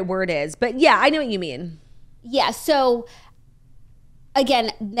what the right word is, but yeah, I know what you mean. Yeah, so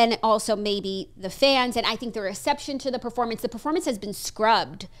again, then also maybe the fans, and I think the reception to the performance has been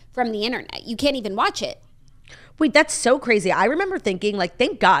scrubbed from the internet. You can't even watch it. Wait, that's so crazy. I remember thinking, like,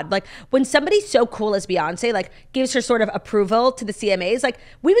 thank God, like, when somebody so cool as Beyonce, like, gives her sort of approval to the CMAs, like,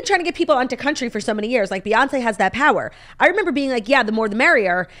 we've been trying to get people onto country for so many years. Like, Beyonce has that power. I remember being like, yeah, the more the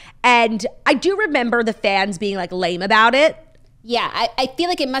merrier. And I do remember the fans being, like, lame about it. Yeah, I feel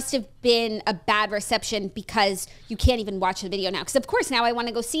like it must have been a bad reception because you can't even watch the video now. Because, of course, now I want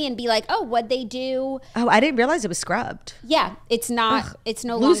to go see and be like, oh, what'd they do? Oh, I didn't realize it was scrubbed. Yeah, it's not. Ugh, it's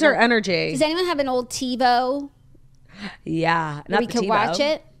no loser longer. Energy. Does anyone have an old TiVo? Yeah. Where we could watch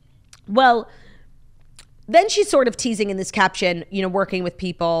it? Well, then she's sort of teasing in this caption, you know, working with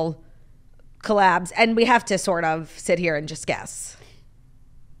people, collabs. And we have to sort of sit here and just guess.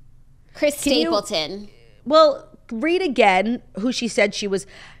 Chris Stapleton. Well, read again who she said she was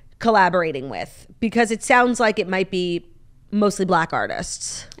collaborating with, because it sounds like it might be mostly Black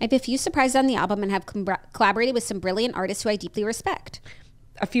artists. I have a few surprises on the album and have collaborated with some brilliant artists who I deeply respect.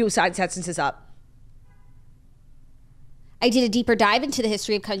 A few side sentences up. I did a deeper dive into the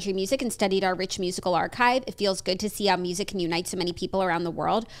history of country music and studied our rich musical archive. It feels good to see how music can unite so many people around the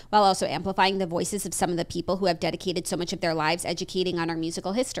world while also amplifying the voices of some of the people who have dedicated so much of their lives educating on our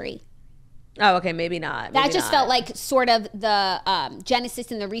musical history. Oh, okay, maybe not. That just felt like sort of the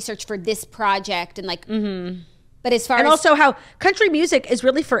genesis and the research for this project, and like, but as far and as also how country music is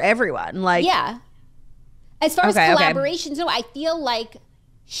really for everyone. Like, yeah, as far as collaborations, no, I feel like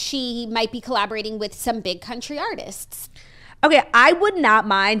she might be collaborating with some big country artists. Okay, I would not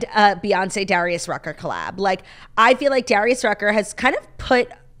mind a Beyonce Darius Rucker collab. Like, I feel like Darius Rucker has kind of put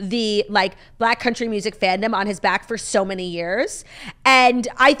the like Black country music fandom on his back for so many years, and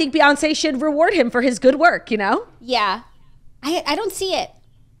I think Beyonce should reward him for his good work, you know? Yeah. I don't see it.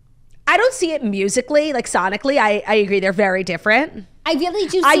 I don't see it musically, like sonically. I agree, they're very different. I really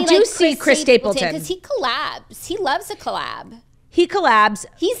do see Chris Stapleton because he collabs. He loves a collab. He collabs.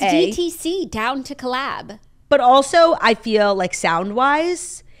 He's DTC, down to collab. But also, I feel like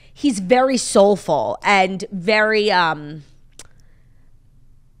sound-wise, he's very soulful and very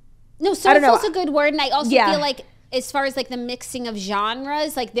No, soulful's a good word, and I also feel like as far as like the mixing of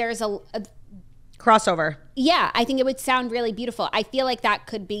genres, like there's a crossover. Yeah, I think it would sound really beautiful. I feel like that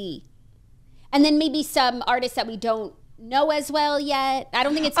could be, and then maybe some artists that we don't know as well yet. I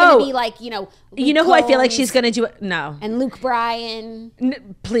don't think it's going to be like, Luke who I feel like she's going to do it? No. And Luke Bryan.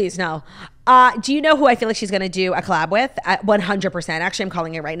 Please, no. Do you know who I feel like she's going to do a collab with? 100%. Actually, I'm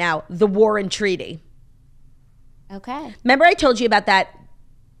calling it right now. The Warren Treaty. Okay. Remember I told you about that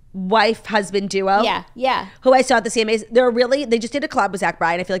wife-husband duo? Yeah. Who I saw at the CMAs. They just did a collab with Zach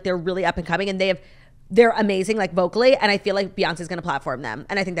Bryan. I feel like they're really up and coming, and they're amazing, like vocally, and I feel like Beyonce's going to platform them,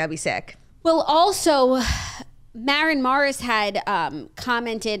 and I think that'd be sick. Well, also, Maren Morris had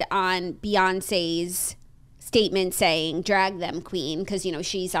commented on Beyonce's statement saying, drag them, queen, because,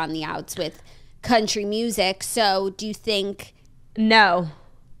 she's on the outs with country music. So do you think... No.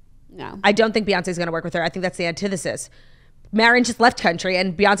 I don't think Beyonce's going to work with her. I think that's the antithesis. Maren just left country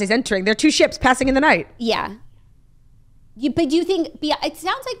and Beyonce's entering. They're two ships passing in the night. Yeah. But do you think... It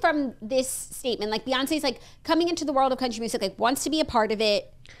sounds like from this statement, like Beyonce's like coming into the world of country music, like wants to be a part of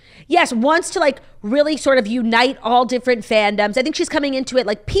it. Yes, wants to like really sort of unite all different fandoms. I think she's coming into it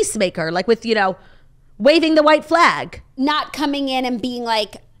like peacemaker, like with, waving the white flag. Not coming in and being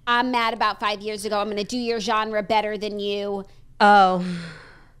like, I'm mad about 5 years ago. I'm going to do your genre better than you. Oh.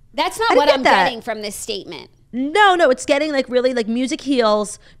 That's not what I'm getting from this statement. No, it's getting like really like music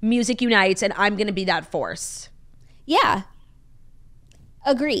heals, music unites, and I'm going to be that force. Yeah.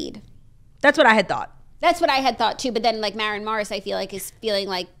 Agreed. That's what I had thought. That's what I had thought too, but then like Maren Morris, I feel like is feeling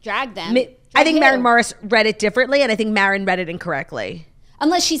like drag them. I think Maren Morris read it differently, and I think Maren read it incorrectly.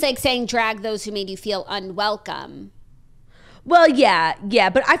 Unless she's like saying drag those who made you feel unwelcome. Well, yeah,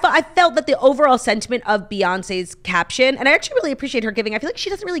 but I felt that the overall sentiment of Beyonce's caption, and I actually really appreciate her giving. I feel like she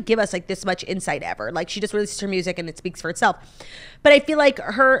doesn't really give us like this much insight ever. Like she just releases her music and it speaks for itself. But I feel like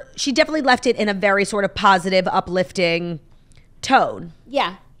she definitely left it in a very sort of positive, uplifting tone.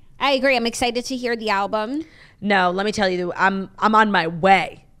 Yeah. I agree. I'm excited to hear the album. No, let me tell you, I'm on my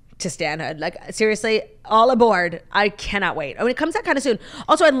way to Stanhood. Like, seriously, all aboard. I cannot wait. Oh, it comes out kind of soon.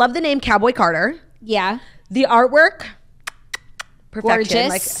 Also, I love the name Cowboy Carter. Yeah. The artwork, perfection. Gorgeous.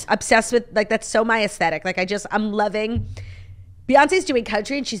 Like, obsessed with, like, that's so my aesthetic. Like, I'm loving. Beyonce's doing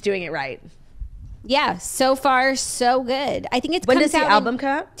country and she's doing it right. Yeah, so far, so good. I think when does the album come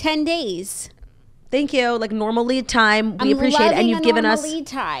out? 10 days. Thank you. Like normal lead time. We appreciate it. And you've given us lead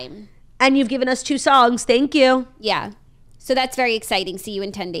time. And you've given us 2 songs. Thank you. Yeah. So that's very exciting. See you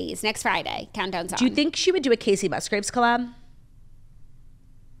in 10 days. Next Friday. Countdown's on. Do you think she would do a Casey Musgraves collab?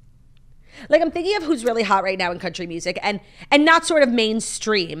 Like, I'm thinking of who's really hot right now in country music and not sort of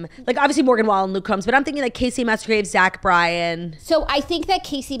mainstream. Like, obviously Morgan Wallen and Luke Combs, but I'm thinking like Casey Musgraves, Zach Bryan. So I think that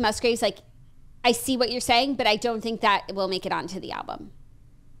Casey Musgraves, like, I see what you're saying, but I don't think that will make it onto the album.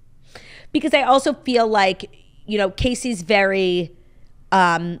 Because I also feel like, you know, Casey's very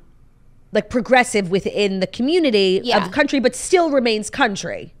like progressive within the community of country, but still remains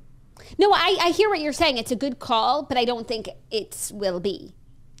country. No, I hear what you're saying. It's a good call, but I don't think it will be.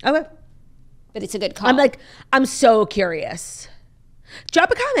 Okay. But it's a good call. I'm so curious.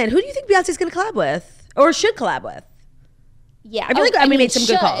 Drop a comment. Who do you think Beyonce's going to collab with or should collab with? Yeah. I feel like we made some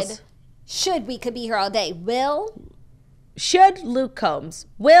good calls. Should, we could be here all day. Should Luke Combs.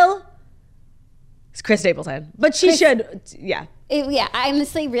 It's Chris Stapleton. But she should, yeah.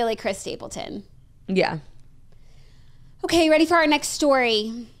 Honestly, really Chris Stapleton. Yeah. Okay, ready for our next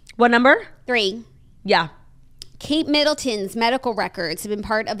story? What number? 3. Yeah. Kate Middleton's medical records have been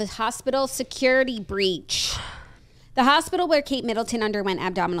part of a hospital security breach. The hospital where Kate Middleton underwent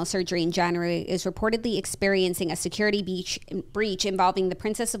abdominal surgery in January is reportedly experiencing a security breach involving the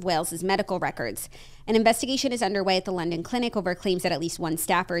Princess of Wales's medical records. An investigation is underway at the London clinic over claims that at least one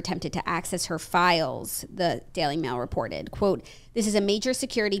staffer attempted to access her files, the Daily Mail reported. Quote, "This is a major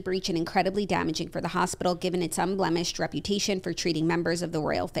security breach and incredibly damaging for the hospital given its unblemished reputation for treating members of the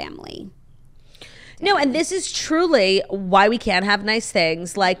royal family." No, and this is truly why we can't have nice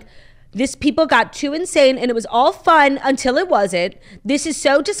things. Like, people got too insane and it was all fun until it wasn't. This is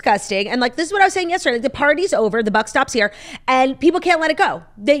so disgusting. And like, this is what I was saying yesterday. Like, the party's over, the buck stops here, and people can't let it go.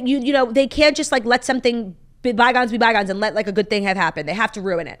 They can't just like let something bygones be bygones and let like a good thing have happened. They have to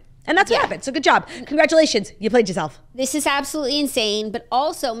ruin it. And that's what happened. So good job. Congratulations. You played yourself. This is absolutely insane, but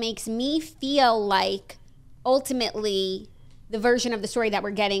also makes me feel like ultimately the version of the story that we're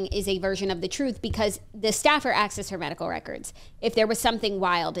getting is a version of the truth because the staffer accessed her medical records. If there was something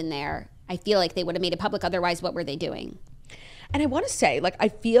wild in there, I feel like they would have made it public. Otherwise, what were they doing? And I want to say, like, I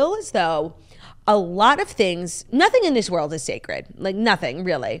feel as though a lot of things, nothing in this world is sacred. Like, nothing,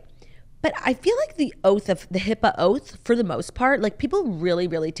 really. But I feel like the HIPAA oath, for the most part, like, people really,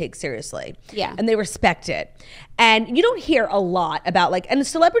 really take seriously. Yeah. And they respect it. And you don't hear a lot about, like, and the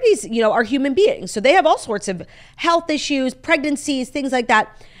celebrities, are human beings. So they have all sorts of health issues, pregnancies, things like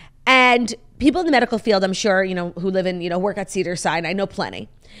that. And people in the medical field, I'm sure, who live in, work at Cedars-Sinai, I know plenty.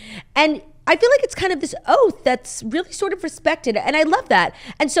 And I feel like it's kind of this oath that's really sort of respected. And I love that.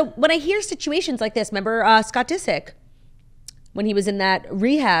 And so when I hear situations like this, remember Scott Disick? When he was in that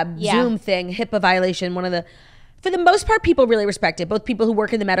rehab Zoom thing, HIPAA violation, for the most part, people really respect it. Both people who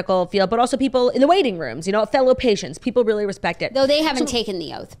work in the medical field, but also people in the waiting rooms, fellow patients. People really respect it. Though they haven't taken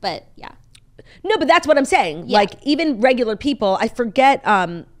the oath, but yeah. No, but that's what I'm saying. Yeah. Like, even regular people, I forget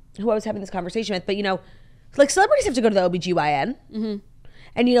who I was having this conversation with, but, like, celebrities have to go to the OBGYN. Mm-hmm.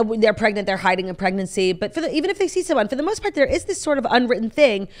 And, they're pregnant, they're hiding a pregnancy. But even if they see someone, for the most part, there is this sort of unwritten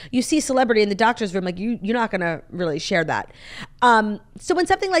thing. You see a celebrity in the doctor's room, like, you're not going to really share that. So when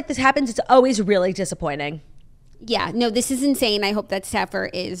something like this happens, it's always really disappointing. Yeah, no, this is insane. I hope that staffer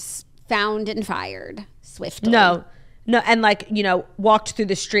is found and fired swiftly. No, and like, walked through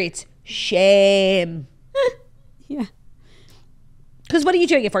the streets. Shame. Yeah. Because what are you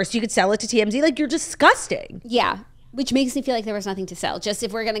doing it for? So you could sell it to TMZ? Like, you're disgusting. Yeah. Which makes me feel like there was nothing to sell. Just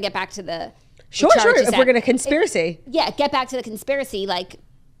if we're going to get back to the Sure. If we're going to conspiracy. Get back to the conspiracy. Like,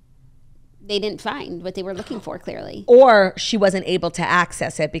 they didn't find what they were looking for, clearly. Or she wasn't able to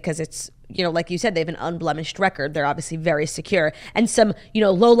access it because it's, like you said, they have an unblemished record. They're obviously very secure. And some,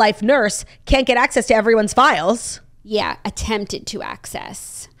 low-life nurse can't get access to everyone's files. Yeah, attempted to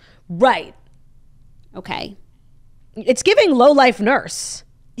access. Right. Okay. It's giving low-life nurse.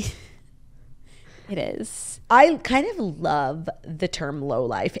 It is. I kind of love the term low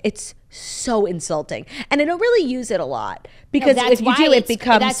life. It's so insulting. And I don't really use it a lot because if you do, it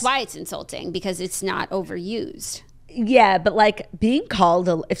becomes... That's why it's insulting, because it's not overused. Yeah, but like being called...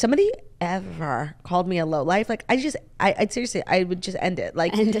 if somebody ever called me a low life, like I'd seriously, I would just end it.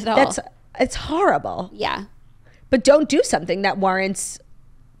 Like, end it all. It's horrible. Yeah. But don't do something that warrants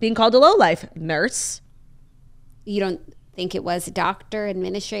being called a low life. Nurse. You don't think it was a doctor,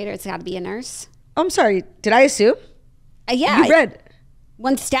 administrator? It's got to be a nurse? I'm sorry. Did I assume? Yeah. You read.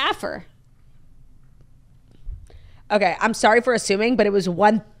 One staffer. Okay. I'm sorry for assuming, but it was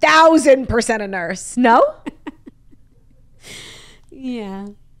 1,000% a nurse. No? Yeah.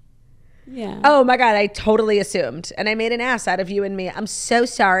 Yeah. Oh my God. I totally assumed. And I made an ass out of you and me. I'm so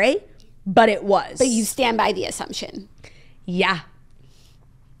sorry, but it was. But you stand by the assumption. Yeah.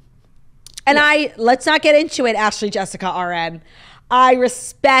 And let's not get into it, Ashley Jessica RN. I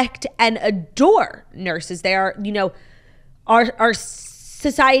respect and adore nurses. They are, are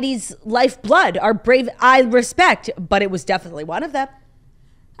society's lifeblood, our brave, I respect, but it was definitely one of them.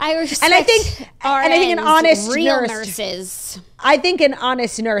 I respect And I think an honest real nurse, nurses. I think an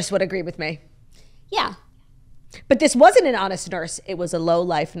honest nurse would agree with me. Yeah. But this wasn't an honest nurse. It was a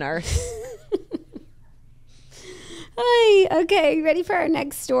low-life nurse. Okay, ready for our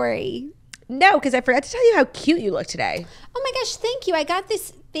next story? No, because I forgot to tell you how cute you look today. Oh my gosh, thank you. I got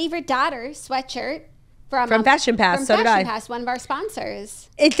this favorite daughter sweatshirt from Fashion Pass. From So did I. Fashion Pass, one of our sponsors.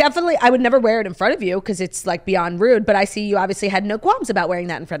 It definitely, I would never wear it in front of you because it's like beyond rude, but I see you obviously had no qualms about wearing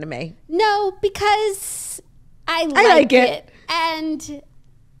that in front of me. No, because I like it. And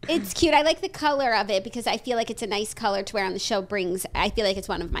it's cute. I like the color of it because I feel like it's a nice color to wear on the show. I feel like it's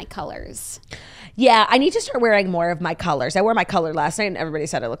one of my colors. Yeah, I need to start wearing more of my colors. I wore my color last night and everybody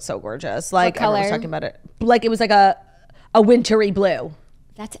said it looked so gorgeous. Like, what color? Everyone was talking about it. Like, it was like a wintry blue.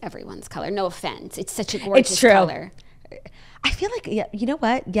 That's everyone's color. No offense. It's such a gorgeous It's true. color. I feel like, yeah, you know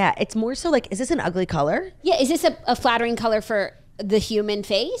what? Yeah, it's more so like, is this an ugly color? Yeah, is this a flattering color for the human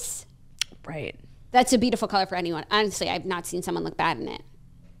face? Right. That's a beautiful color for anyone. Honestly, I've not seen someone look bad in it.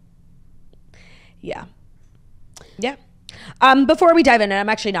 Yeah. Yeah. Before we dive in, and I'm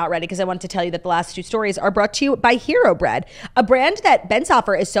actually not ready because I want to tell you that the last two stories are brought to you by Hero Bread, a brand that Ben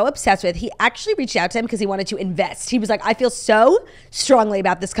Soffer is so obsessed with. He actually reached out to him because he wanted to invest. He was like, I feel so strongly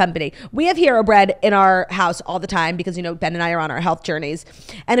about this company. We have Hero Bread in our house all the time because, you know, Ben and I are on our health journeys.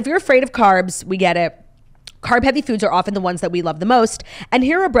 And if you're afraid of carbs, we get it. Carb-heavy foods are often the ones that we love the most, and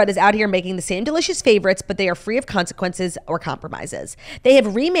Hero Bread is out here making the same delicious favorites, but they are free of consequences or compromises. They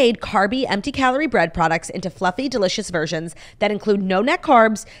have remade carby, empty-calorie bread products into fluffy, delicious versions that include no net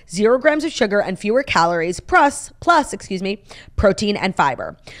carbs, 0 grams of sugar, and fewer calories, plus, protein and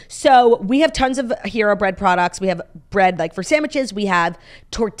fiber. So we have tons of Hero Bread products. We have bread like for sandwiches. We have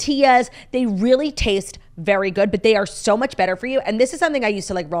tortillas. They really taste very good, but they are so much better for you. And this is something I used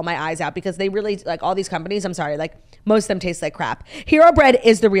to like roll my eyes at because they really, like all these companies, I'm sorry, like most of them taste like crap. Hero Bread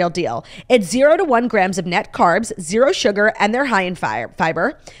is the real deal. It's 0 to 1 grams of net carbs, 0 sugar, and they're high in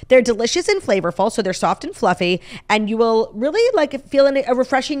fiber. They're delicious and flavorful, so they're soft and fluffy, and you will really like feel a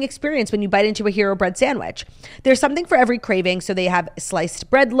refreshing experience when you bite into a Hero Bread sandwich. There's something for every craving, so they have sliced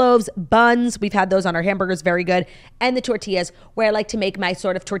bread loaves, buns, we've had those on our hamburgers, very good, and the tortillas, where I like to make my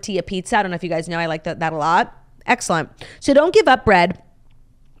sort of tortilla pizza. I don't know if you guys know, I like that a lot. Excellent. So don't give up bread.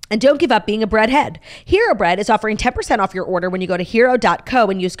 And don't give up being a breadhead. Hero Bread is offering 10% off your order when you go to hero.co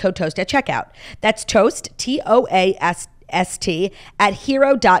and use code TOAST at checkout. That's TOAST, TOAST, at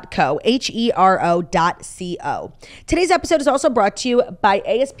hero.co, HERO.co. Today's episode is also brought to you by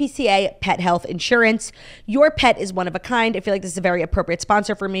ASPCA Pet Health Insurance. Your pet is one of a kind. I feel like this is a very appropriate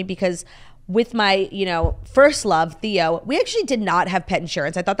sponsor for me because with my, first love, Theo, we actually did not have pet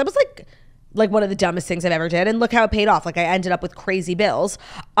insurance. I thought that was like one of the dumbest things I've ever did. And look how it paid off. Like I ended up with crazy bills.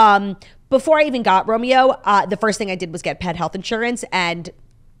 Before I even got Romeo, the first thing I did was get pet health insurance. And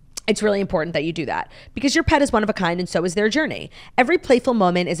it's really important that you do that because your pet is one of a kind and so is their journey. Every playful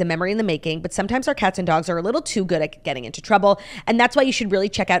moment is a memory in the making, but sometimes our cats and dogs are a little too good at getting into trouble. And that's why you should really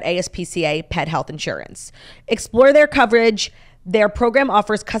check out ASPCA Pet Health Insurance. Explore their coverage. Their program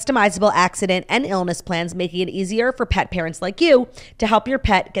offers customizable accident and illness plans, making it easier for pet parents like you to help your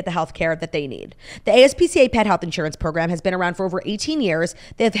pet get the health care that they need. The ASPCA Pet Health Insurance Program has been around for over 18 years.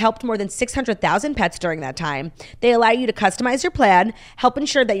 They have helped more than 600,000 pets during that time. They allow you to customize your plan, help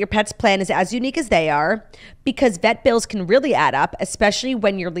ensure that your pet's plan is as unique as they are, because vet bills can really add up, especially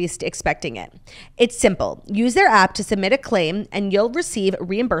when you're least expecting it. It's simple. Use their app to submit a claim, and you'll receive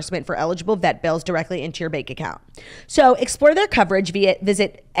reimbursement for eligible vet bills directly into your bank account. So explore their coverage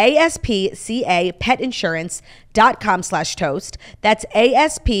visit aspcapetinsurance.com/toast. That's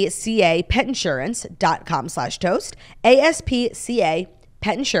aspcapetinsurance.com/toast.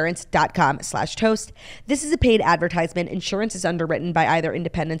 aspcapetinsurance.com/toast. This is a paid advertisement. Insurance is underwritten by either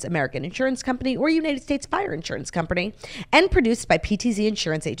Independence American Insurance Company or United States Fire Insurance Company and produced by PTZ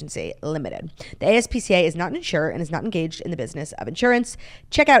Insurance Agency Limited. The ASPCA is not an insurer and is not engaged in the business of insurance.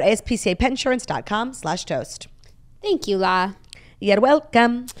 Check out aspcapetinsurance.com/toast. Thank you, La. You're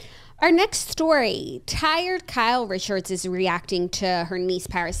welcome. Our next story, tired Kyle Richards is reacting to her niece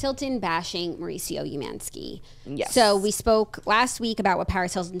Paris Hilton bashing Mauricio Umansky. Yes. So we spoke last week about what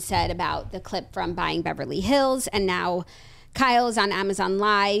Paris Hilton said about the clip from Buying Beverly Hills, and now Kyle is on Amazon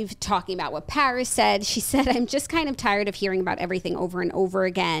Live talking about what Paris said. She said, I'm just kind of tired of hearing about everything over and over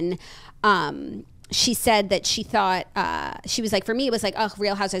again. She said that she thought, she was like, for me, it was like, oh,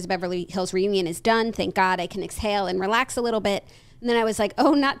 Real Housewives of Beverly Hills reunion is done. Thank God I can exhale and relax a little bit. And then I was like,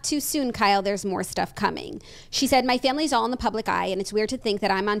 oh, not too soon, Kyle. There's more stuff coming. She said, my family's all in the public eye, and it's weird to think that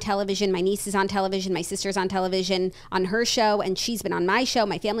I'm on television. My niece is on television. My sister's on television on her show, and she's been on my show.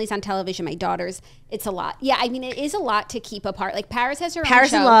 My family's on television. My daughter's. It's a lot. Yeah, I mean, it is a lot to keep apart. Like, Paris has her own show.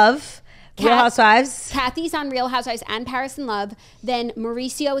 Paris in Love. Real Housewives. Kathy's on Real Housewives and Paris in Love. Then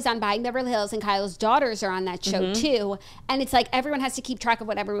Mauricio is on Buying Beverly Hills, and Kyle's daughters are on that show too. And it's like everyone has to keep track of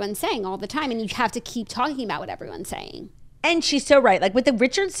what everyone's saying all the time, and you have to keep talking about what everyone's saying. And she's so right. Like with the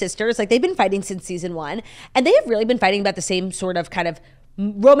Richards sisters, like they've been fighting since season 1, and they have really been fighting about the same sort of kind of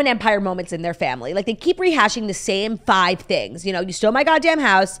Roman Empire moments in their family. Like they keep rehashing the same 5 things. You know, you stole my goddamn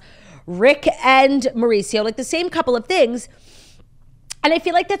house, Rick and Mauricio, like the same couple of things. And I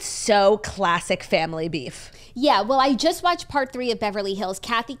feel like that's so classic family beef. Yeah, well, I just watched part 3 of Beverly Hills.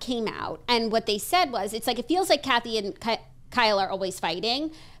 Kathy came out, and what they said was, it's like, it feels like Kathy and Kyle are always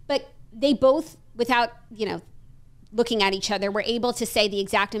fighting, but they both, without, you know, looking at each other, were able to say the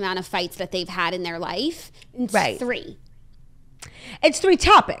exact amount of fights that they've had in their life. It's right. 3. It's 3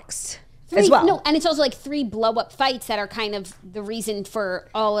 topics as well. No, and it's also like 3 blow-up fights that are kind of the reason for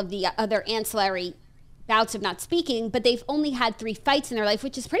all of the other ancillary bouts of not speaking, but they've only had 3 fights in their life,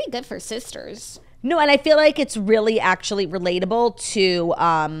 which is pretty good for sisters. No, and I feel like it's really actually relatable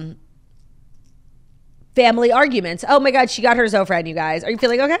to family arguments. Oh my God, she got her Zofran, you guys. Are you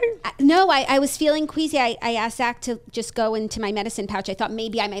feeling okay? No, I was feeling queasy. I asked Zach to just go into my medicine pouch. I thought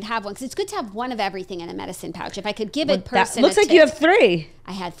maybe I might have one, because it's good to have one of everything in a medicine pouch. If I could give it person looks like you have 3.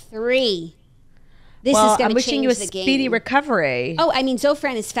 I had 3. This well, is going I'm to wishing you a change the speedy game. recovery. Oh, I mean,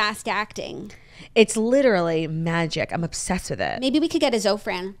 Zofran is fast acting. It's literally magic. I'm obsessed with it. Maybe we could get a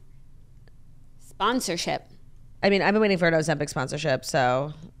Zofran sponsorship. I mean, I've been waiting for an Ozempic sponsorship,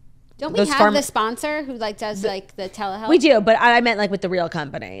 so... Don't we have the sponsor who like does like the telehealth? We do, but I meant like with the real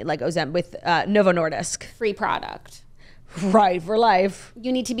company, like Ozempic with Novo Nordisk. Free product. Right, for life.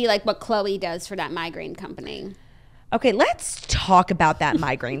 You need to be like what Chloe does for that migraine company. Okay, let's talk about that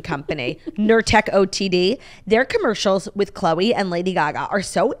migraine company, Nurtec OTD. Their commercials with Chloe and Lady Gaga are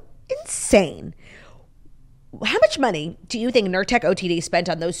so insane. How much money do you think Nurtec OTD spent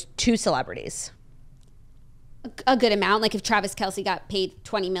on those 2 celebrities? A good amount. Like if Travis Kelce got paid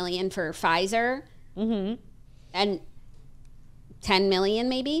 $20 million for Pfizer, and $10 million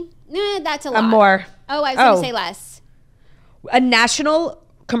maybe. Nah, that's a lot. More. Oh, I was going to say less. A national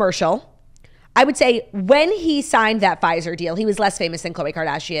commercial. I would say when he signed that Pfizer deal, he was less famous than Khloe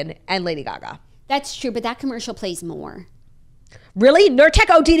Kardashian and Lady Gaga. That's true, but that commercial plays more. Really? Nurtec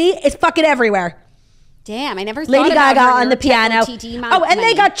OTD is fucking everywhere. Damn, I never thought Lady about Gaga her on the piano. Oh, and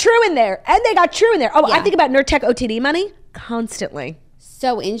they got True in there. Oh, yeah. I think about Nurtec OTD money constantly.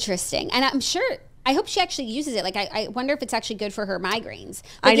 So interesting. And I'm sure, I hope she actually uses it. Like, I wonder if it's actually good for her migraines.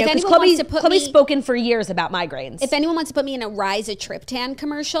 I Like, know, because Chloe's spoken for years about migraines. If anyone wants to put me in a Rizatriptan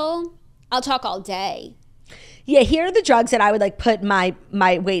commercial, I'll talk all day. Yeah, here are the drugs that I would like put my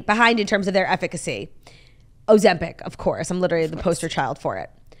weight behind in terms of their efficacy. Ozempic, of course. I'm literally the poster child for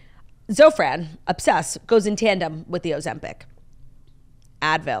it. Zofran, obsessed, goes in tandem with the Ozempic.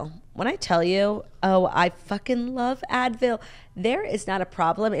 Advil. When I tell you, oh, I fucking love Advil. There is not a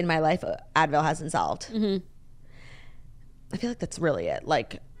problem in my life Advil hasn't solved. I feel like that's really it.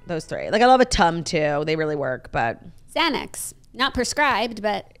 Like those 3. Like I love a Tum too. They really work, but... Xanax. Not prescribed,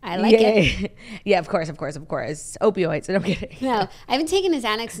 but I like it. Yeah, of course. Opioids. I'm kidding. No, I haven't taken a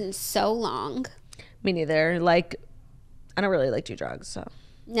Xanax in so long. Me neither. Like, I don't really like do drugs, so...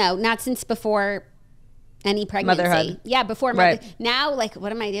 No, not since before any pregnancy. Motherhood. Yeah, before right. Now, like,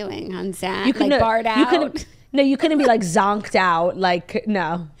 what am I doing on Xanax? Like, barred out? You couldn't be, like, zonked out. Like,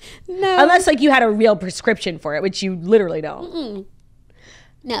 no. Unless, like, you had a real prescription for it, which you literally don't.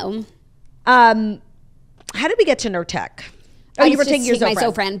 No. How did we get to Nurtec? Oh, you were taking your Zofran. My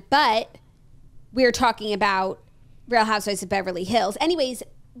Zofran, but we were talking about Real Housewives of Beverly Hills. Anyways,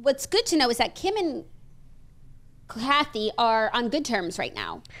 what's good to know is that Kim and Kathy are on good terms right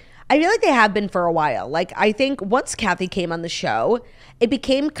now. I feel like they have been for a while. Like, I think once Kathy came on the show, it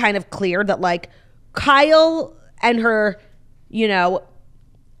became kind of clear that, like, Kyle and her, you know,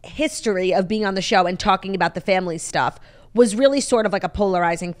 history of being on the show and talking about the family stuff was really sort of like a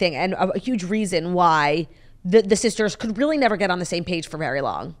polarizing thing and a huge reason why the sisters could really never get on the same page for very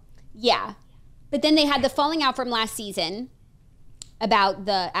long. Yeah. But then they had the falling out from last season about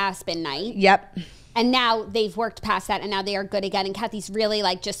the Aspen night. Yep. And now they've worked past that, and now they are good again. And Kathy's really,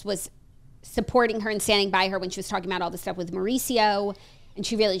 like, just was supporting her and standing by her when she was talking about all the stuff with Mauricio. And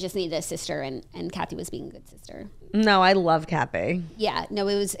she really just needed a sister, and Kathy was being a good sister. No, I love Kathy. Yeah, no,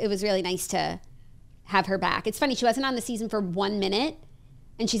 it was really nice to have her back. It's funny, she wasn't on the season for 1 minute,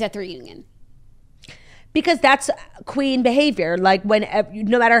 and she's at the reunion. because that's queen behavior. Like when,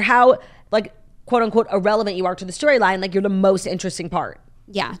 no matter how like quote unquote irrelevant you are to the storyline, like you're the most interesting part.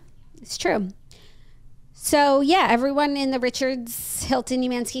 Yeah, it's true. So yeah, everyone in the Richards, Hilton,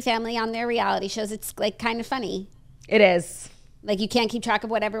 Umansky family on their reality shows, it's like kind of funny. It is. Like you can't keep track of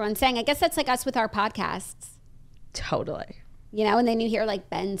what everyone's saying. I guess that's like us with our podcasts. Totally. You know, and then you hear like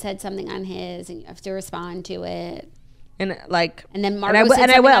Ben said something on his and you have to respond to it. And like, and then Margot said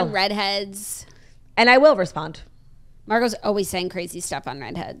something on Redheads. And I will respond. Margot's always saying crazy stuff on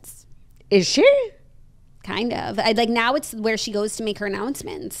Redheads. Is she? Kind of. Like now it's where she goes to make her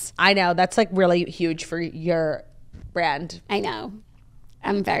announcements. I know. That's like really huge for your brand. I know.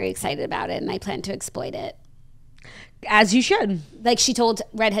 I'm very excited about it and I plan to exploit it. As you should. Like she told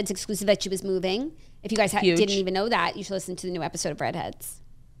Redheads exclusive that she was moving. If you guys didn't even know that, you should listen to the new episode of Redheads.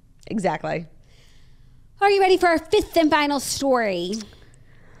 Exactly. Are you ready for our fifth and final story?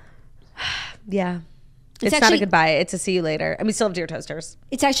 Yeah. It's actually not a goodbye. It's a see you later. And we still have Dear Toasters.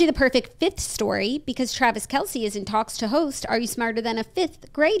 It's actually the perfect fifth story because Travis Kelce is in talks to host Are You Smarter Than a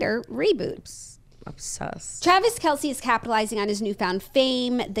Fifth Grader reboot. Obsessed. Travis Kelce is capitalizing on his newfound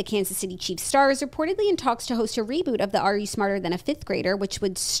fame. The Kansas City Chiefs star is reportedly in talks to host a reboot of the Are You Smarter Than a Fifth Grader, which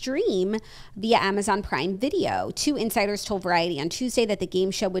would stream via Amazon Prime Video. Two insiders told Variety on Tuesday that the game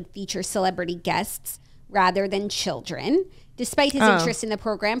show would feature celebrity guests rather than children. Despite his interest in the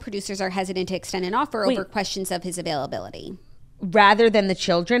program, producers are hesitant to extend an offer over questions of his availability. Rather than the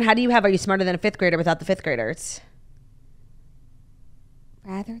children? How do you have Are You Smarter Than a Fifth Grader without the fifth graders?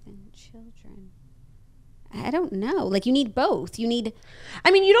 Rather than children. I don't know. Like you need both. You need. I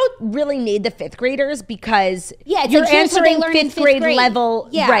mean, you don't really need the fifth graders because it's you're like, answering fifth grade level.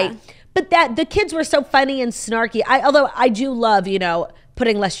 Yeah. Right. But that the kids were so funny and snarky. Although I do love,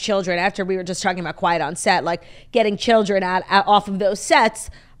 putting less children after we were just talking about Quiet on Set, like getting children off of those sets.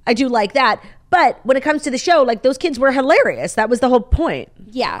 I do like that. But when it comes to the show, like those kids were hilarious. That was the whole point.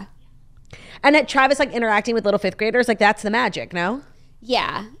 Yeah. And that Travis like interacting with little fifth graders, like that's the magic, no?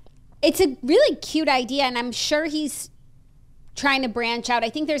 Yeah. It's a really cute idea, and I'm sure he's trying to branch out. I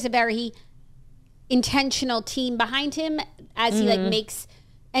think there's a very intentional team behind him as he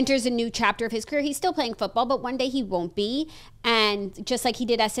enters a new chapter of his career. He's still playing football, but one day he won't be. And just like he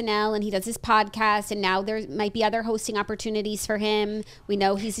did SNL and he does his podcast, and now there might be other hosting opportunities for him. We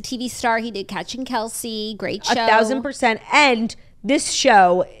know he's a TV star. He did Catching Kelce, great show. 1,000%. And this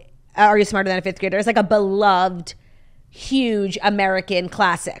show, Are You Smarter Than a Fifth Grader, is like a beloved, huge American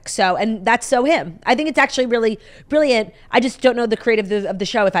classic. So, and that's so him. I think it's actually really brilliant. I just don't know the creative of the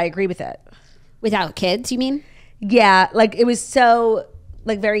show if I agree with it. Without kids, you mean? Yeah, like it was so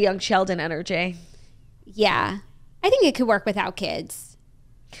like very young Sheldon energy. Yeah. I think it could work without kids.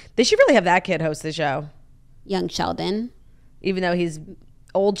 They should really have that kid host the show. Young Sheldon. Even though he's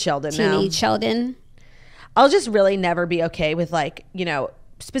old Sheldon now. Teenage Sheldon. I'll just really never be okay with like,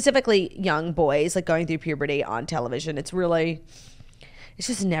 specifically young boys like going through puberty on television. It's really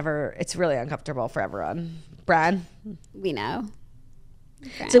uncomfortable for everyone. Brad? We know.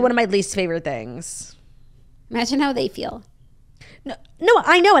 It's like one of my least favorite things. Imagine how they feel. No,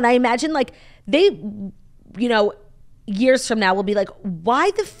 I know. And I imagine like they, years from now will be like, why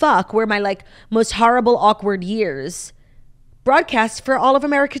the fuck were my like most horrible, awkward years broadcast for all of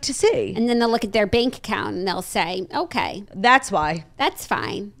America to see? And then they'll look at their bank account and they'll say, okay. That's why. That's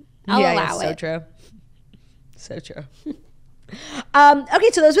fine. I'll allow it. So true. So true. Okay,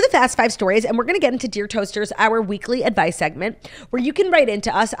 so those were the Fast Five stories, and we're going to get into Dear Toasters, our weekly advice segment, where you can write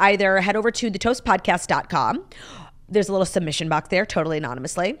into us. Either head over to thetoastpodcast.com. There's a little submission box there, totally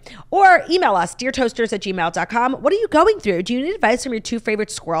anonymously. Or email us, deartoasters@gmail.com. What are you going through? Do you need advice from your two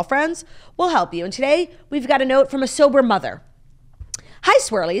favorite squirrel friends? We'll help you. And today, we've got a note from a sober mother. Hi,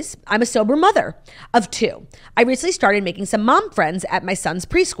 Swirlies. I'm a sober mother of two. I recently started making some mom friends at my son's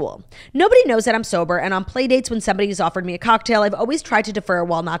preschool. Nobody knows that I'm sober, and on play dates when somebody has offered me a cocktail, I've always tried to defer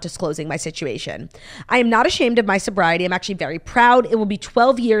while not disclosing my situation. I am not ashamed of my sobriety. I'm actually very proud. It will be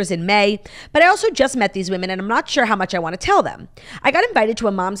 12 years in May, but I also just met these women, and I'm not sure how much I want to tell them. I got invited to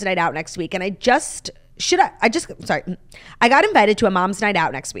a mom's night out next week, and I got invited to a mom's night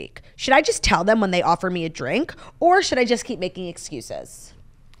out next week. Should I just tell them when they offer me a drink, or should I just keep making excuses?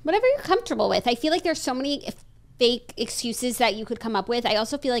 Whatever you're comfortable with. I feel like there's so many fake excuses that you could come up with. I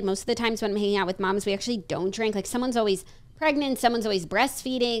also feel like most of the times when I'm hanging out with moms, we actually don't drink. Like someone's always pregnant, someone's always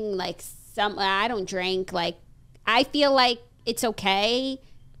breastfeeding, I don't drink. Like I feel like it's okay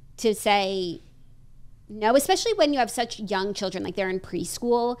to say no, especially when you have such young children, like they're in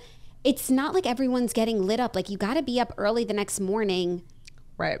preschool. It's not like everyone's getting lit up. Like you got to be up early the next morning,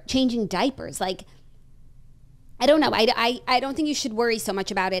 right? Changing diapers. Like I don't know. I don't think you should worry so much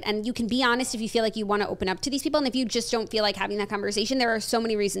about it. And you can be honest if you feel like you want to open up to these people. And if you just don't feel like having that conversation, there are so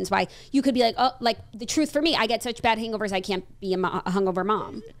many reasons why you could be like, oh, like the truth for me, I get such bad hangovers, I can't be a hungover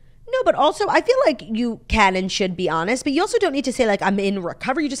mom. No, but also I feel like you can and should be honest, but you also don't need to say like I'm in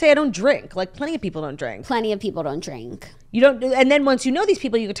recovery. You just say I don't drink. Like plenty of people don't drink. Plenty of people don't drink. You don't, and then once you know these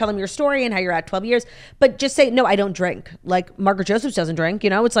people, you can tell them your story and how you're at 12 years, but just say, no, I don't drink. Like Margaret Josephs doesn't drink, you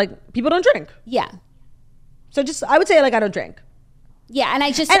know, it's like people don't drink. Yeah. So just, I would say like, I don't drink. Yeah. And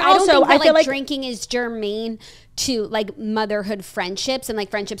I don't think that like drinking is germane to like motherhood friendships and like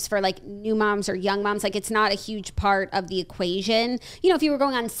friendships for like new moms or young moms. Like it's not a huge part of the equation. You know, if you were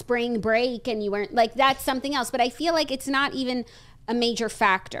going on spring break and you weren't like, that's something else, but I feel like it's not even a major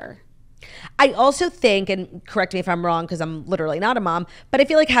factor. I also think, and correct me if I'm wrong because I'm literally not a mom, but I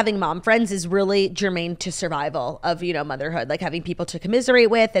feel like having mom friends is really germane to survival of, you know, motherhood, like having people to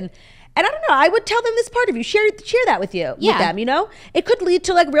commiserate with. And I don't know, I would tell them this part of you, share that with you, with them, you know? It could lead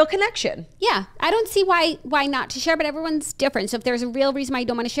to like real connection. Yeah. I don't see why not to share, but everyone's different. So if there's a real reason why you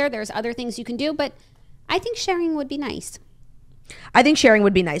don't want to share, there's other things you can do, but I think sharing would be nice. I think sharing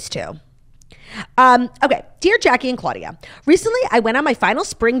would be nice too. Okay, dear Jackie and Claudia, recently I went on my final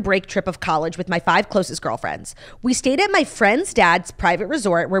spring break trip of college with my 5 closest girlfriends. We stayed at my friend's dad's private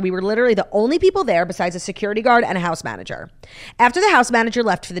resort where we were literally the only people there besides a security guard and a house manager. After the house manager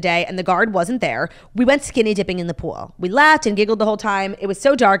left for the day and the guard wasn't there, we went skinny dipping in the pool. We laughed and giggled the whole time. It was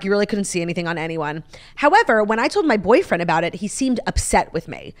so dark you really couldn't see anything on anyone. However, when I told my boyfriend about it, he seemed upset with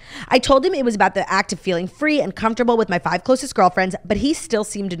me. I told him it was about the act of feeling free and comfortable with my 5 closest girlfriends, but he still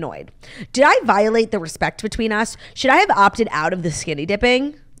seemed annoyed. Did I violate the respect between us? Should I have opted out of the skinny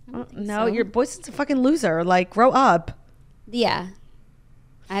dipping? No, your boyfriend's a fucking loser. Like, grow up. Yeah.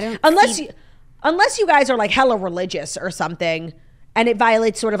 I don't unless you guys are like hella religious or something and it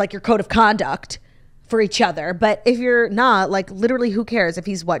violates sort of like your code of conduct for each other. But if you're not, like literally who cares if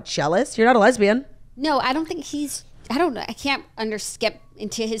he's what, jealous? You're not a lesbian. No, I don't think I don't know. I can't skip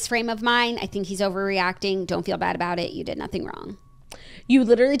into his frame of mind. I think he's overreacting. Don't feel bad about it. You did nothing wrong. You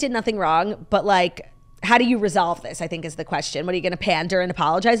literally did nothing wrong, but like, how do you resolve this, I think is the question. What are you going to pander and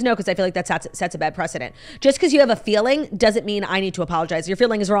apologize? No, because I feel like that sets a bad precedent. Just because you have a feeling doesn't mean I need to apologize. Your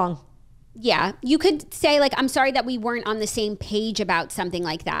feeling is wrong. Yeah. You could say like, I'm sorry that we weren't on the same page about something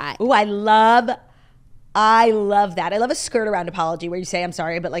like that. Ooh, I love that. I love a skirt around apology where you say, I'm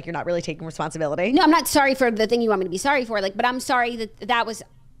sorry, but like you're not really taking responsibility. No, I'm not sorry for the thing you want me to be sorry for. Like, but I'm sorry that was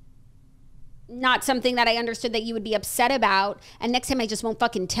not something that I understood that you would be upset about. And next time I just won't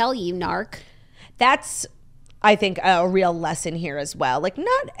fucking tell you, narc. That's, I think, a real lesson here as well. Like,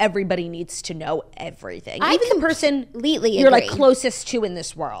 not everybody needs to know everything. Even the person you're like closest to in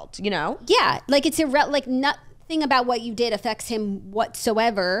this world, you know? Yeah, like it's like nothing about what you did affects him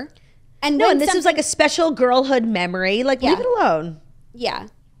whatsoever. And no, and this is like a special girlhood memory. Like, leave it alone. Yeah.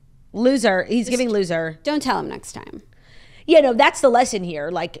 Loser. He's giving loser. Don't tell him next time. Yeah, no, that's the lesson here.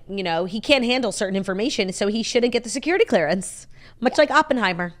 Like, you know, he can't handle certain information, so he shouldn't get the security clearance. Much like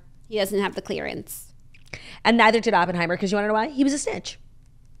Oppenheimer. He doesn't have the clearance. And neither did Oppenheimer, because you want to know why? He was a snitch.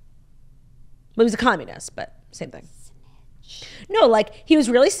 Well, he was a communist, but same thing. Snitch. No, like, he was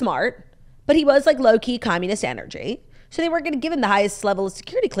really smart, but he was like low-key communist energy. So they weren't going to give him the highest level of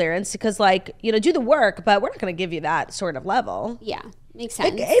security clearance because, like, you know, do the work, but we're not going to give you that sort of level. Yeah, makes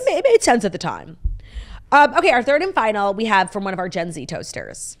sense. It made sense at the time. Okay, our third and final we have from one of our Gen Z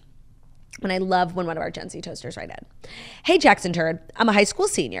toasters. And I love when one of our Gen Z toasters write in. Hey, Jackson Turd, I'm a high school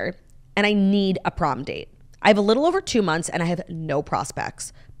senior and I need a prom date. I have a little over 2 months and I have no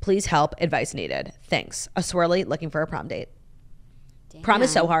prospects. Please help, advice needed. Thanks. A swirly looking for a prom date. Damn. Prom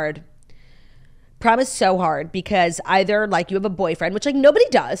is so hard. Prom is so hard because either like you have a boyfriend, which like nobody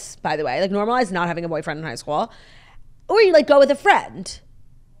does, by the way, like normalize not having a boyfriend in high school, or you like go with a friend.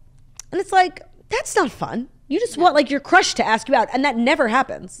 And it's like, that's not fun. You just want like your crush to ask you out and that never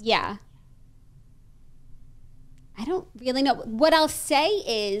happens. Yeah. I don't really know. What I'll say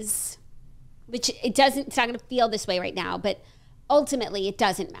is, which it's not going to feel this way right now, but ultimately it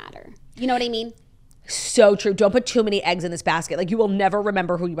doesn't matter. You know what I mean? So true. Don't put too many eggs in this basket. Like you will never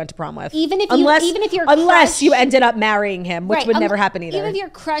remember who you went to prom with. Unless you ended up marrying him, which would never happen either. Even if your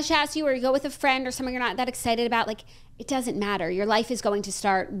crush asks you or you go with a friend or someone you're not that excited about, like it doesn't matter. Your life is going to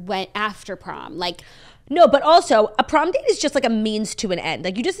start after prom. Like no, but also a prom date is just like a means to an end.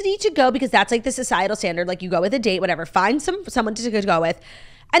 Like you just need to go because that's like the societal standard. Like you go with a date, whatever. Find someone to go with.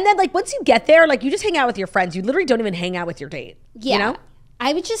 And then like once you get there, like you just hang out with your friends. You literally don't even hang out with your date. Yeah. You know?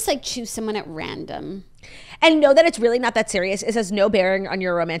 I would just like choose someone at random. And know that it's really not that serious. It has no bearing on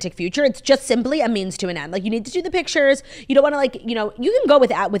your romantic future. It's just simply a means to an end. Like, you need to do the pictures. You don't want to, like, you know, you can go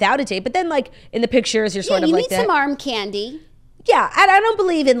without a date, but then, like, in the pictures, you're sort of you like need some arm candy. Yeah, and I don't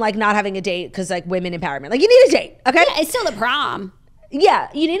believe in, like, not having a date because, like, women empowerment. Like, you need a date, okay? Yeah, it's still the prom. Yeah,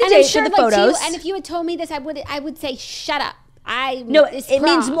 you need a date for the photos. And if you had told me this, I would say, shut up. No, it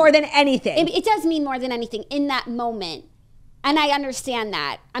means more than anything. It does mean more than anything in that moment. And I understand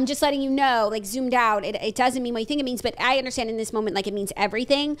that. I'm just letting you know, like, zoomed out, it doesn't mean what you think it means, but I understand in this moment, like, it means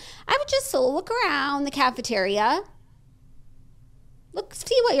everything. I would just look around the cafeteria.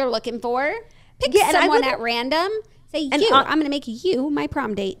 See what you're looking for. Pick someone at random. Say, I'm going to make you my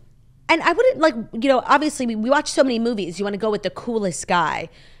prom date. And I wouldn't, like, you know, obviously we watch so many movies. You want to go with the coolest guy.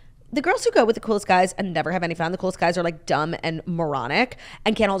 The girls who go with the coolest guys and never have any fun, the coolest guys are, like, dumb and moronic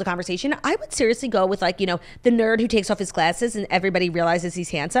and can't hold a conversation. I would seriously go with, like, you know, the nerd who takes off his glasses and everybody realizes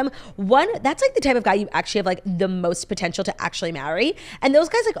he's handsome. That's, like, the type of guy you actually have, like, the most potential to actually marry. And those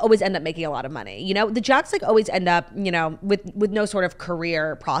guys, like, always end up making a lot of money. You know, the jocks, like, always end up, you know, with no sort of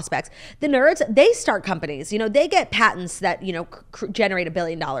career prospects. The nerds, they start companies. You know, they get patents that, you know, generate $1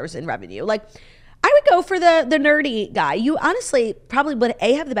 billion in revenue. Like, I would go for the nerdy guy. You honestly probably would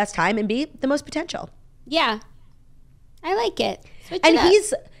A, have the best time, and B, the most potential. Yeah. I like it. And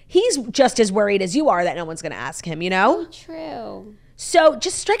he's just as worried as you are that no one's going to ask him, you know? Oh, true. So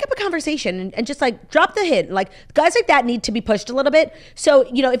just strike up a conversation and just, like, drop the hint. Like, guys like that need to be pushed a little bit. So,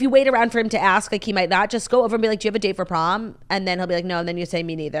 you know, if you wait around for him to ask, like, he might not, just go over and be like, do you have a date for prom? And then he'll be like, no. And then you say,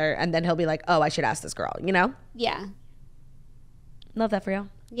 me neither. And then he'll be like, oh, I should ask this girl, you know? Yeah. Love that for you.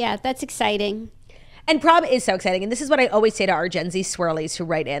 Yeah, that's exciting. And prom is so exciting. And this is what I always say to our Gen Z swirlies who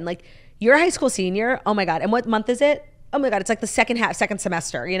write in. Like, you're a high school senior. Oh, my God. And what month is it? Oh, my God. It's like the second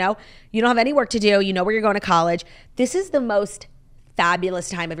semester, you know? You don't have any work to do. You know where you're going to college. This is the most fabulous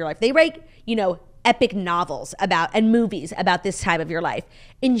time of your life. They write, you know, epic novels about and movies about this time of your life.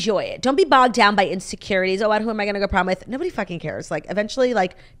 Enjoy it. Don't be bogged down by insecurities. Oh, who am I going to go prom with? Nobody fucking cares. Like, eventually,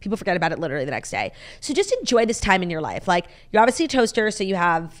 like, people forget about it literally the next day. So just enjoy this time in your life. Like, you're obviously a toaster, so you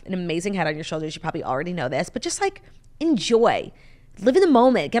have an amazing head on your shoulders. You probably already know this, but just, like, enjoy. Live in the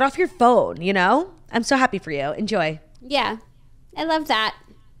moment. Get off your phone, you know? I'm so happy for you. Enjoy. Yeah. I love that.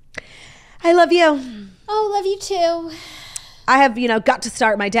 I love you. Oh, love you too. I have, you know, got to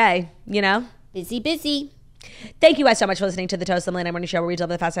start my day, you know? Busy. Thank you guys so much for listening to the Toast the Millennium Morning Show, where we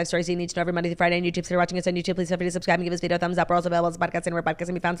deliver the fast 5 stories you need to know every Monday through Friday on YouTube. So if you're watching us on YouTube, please feel free to subscribe and give this video a thumbs up. We're also available as a podcast anywhere podcasts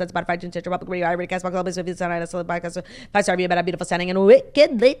can be found. So Spotify, Stitcher, Public Radio, iRadio, Castbox, all these reviews on iTunes, podcast, 5-star review about how beautiful, stunning, and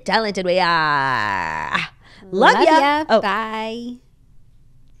wickedly talented we are. Love ya. Oh. Bye.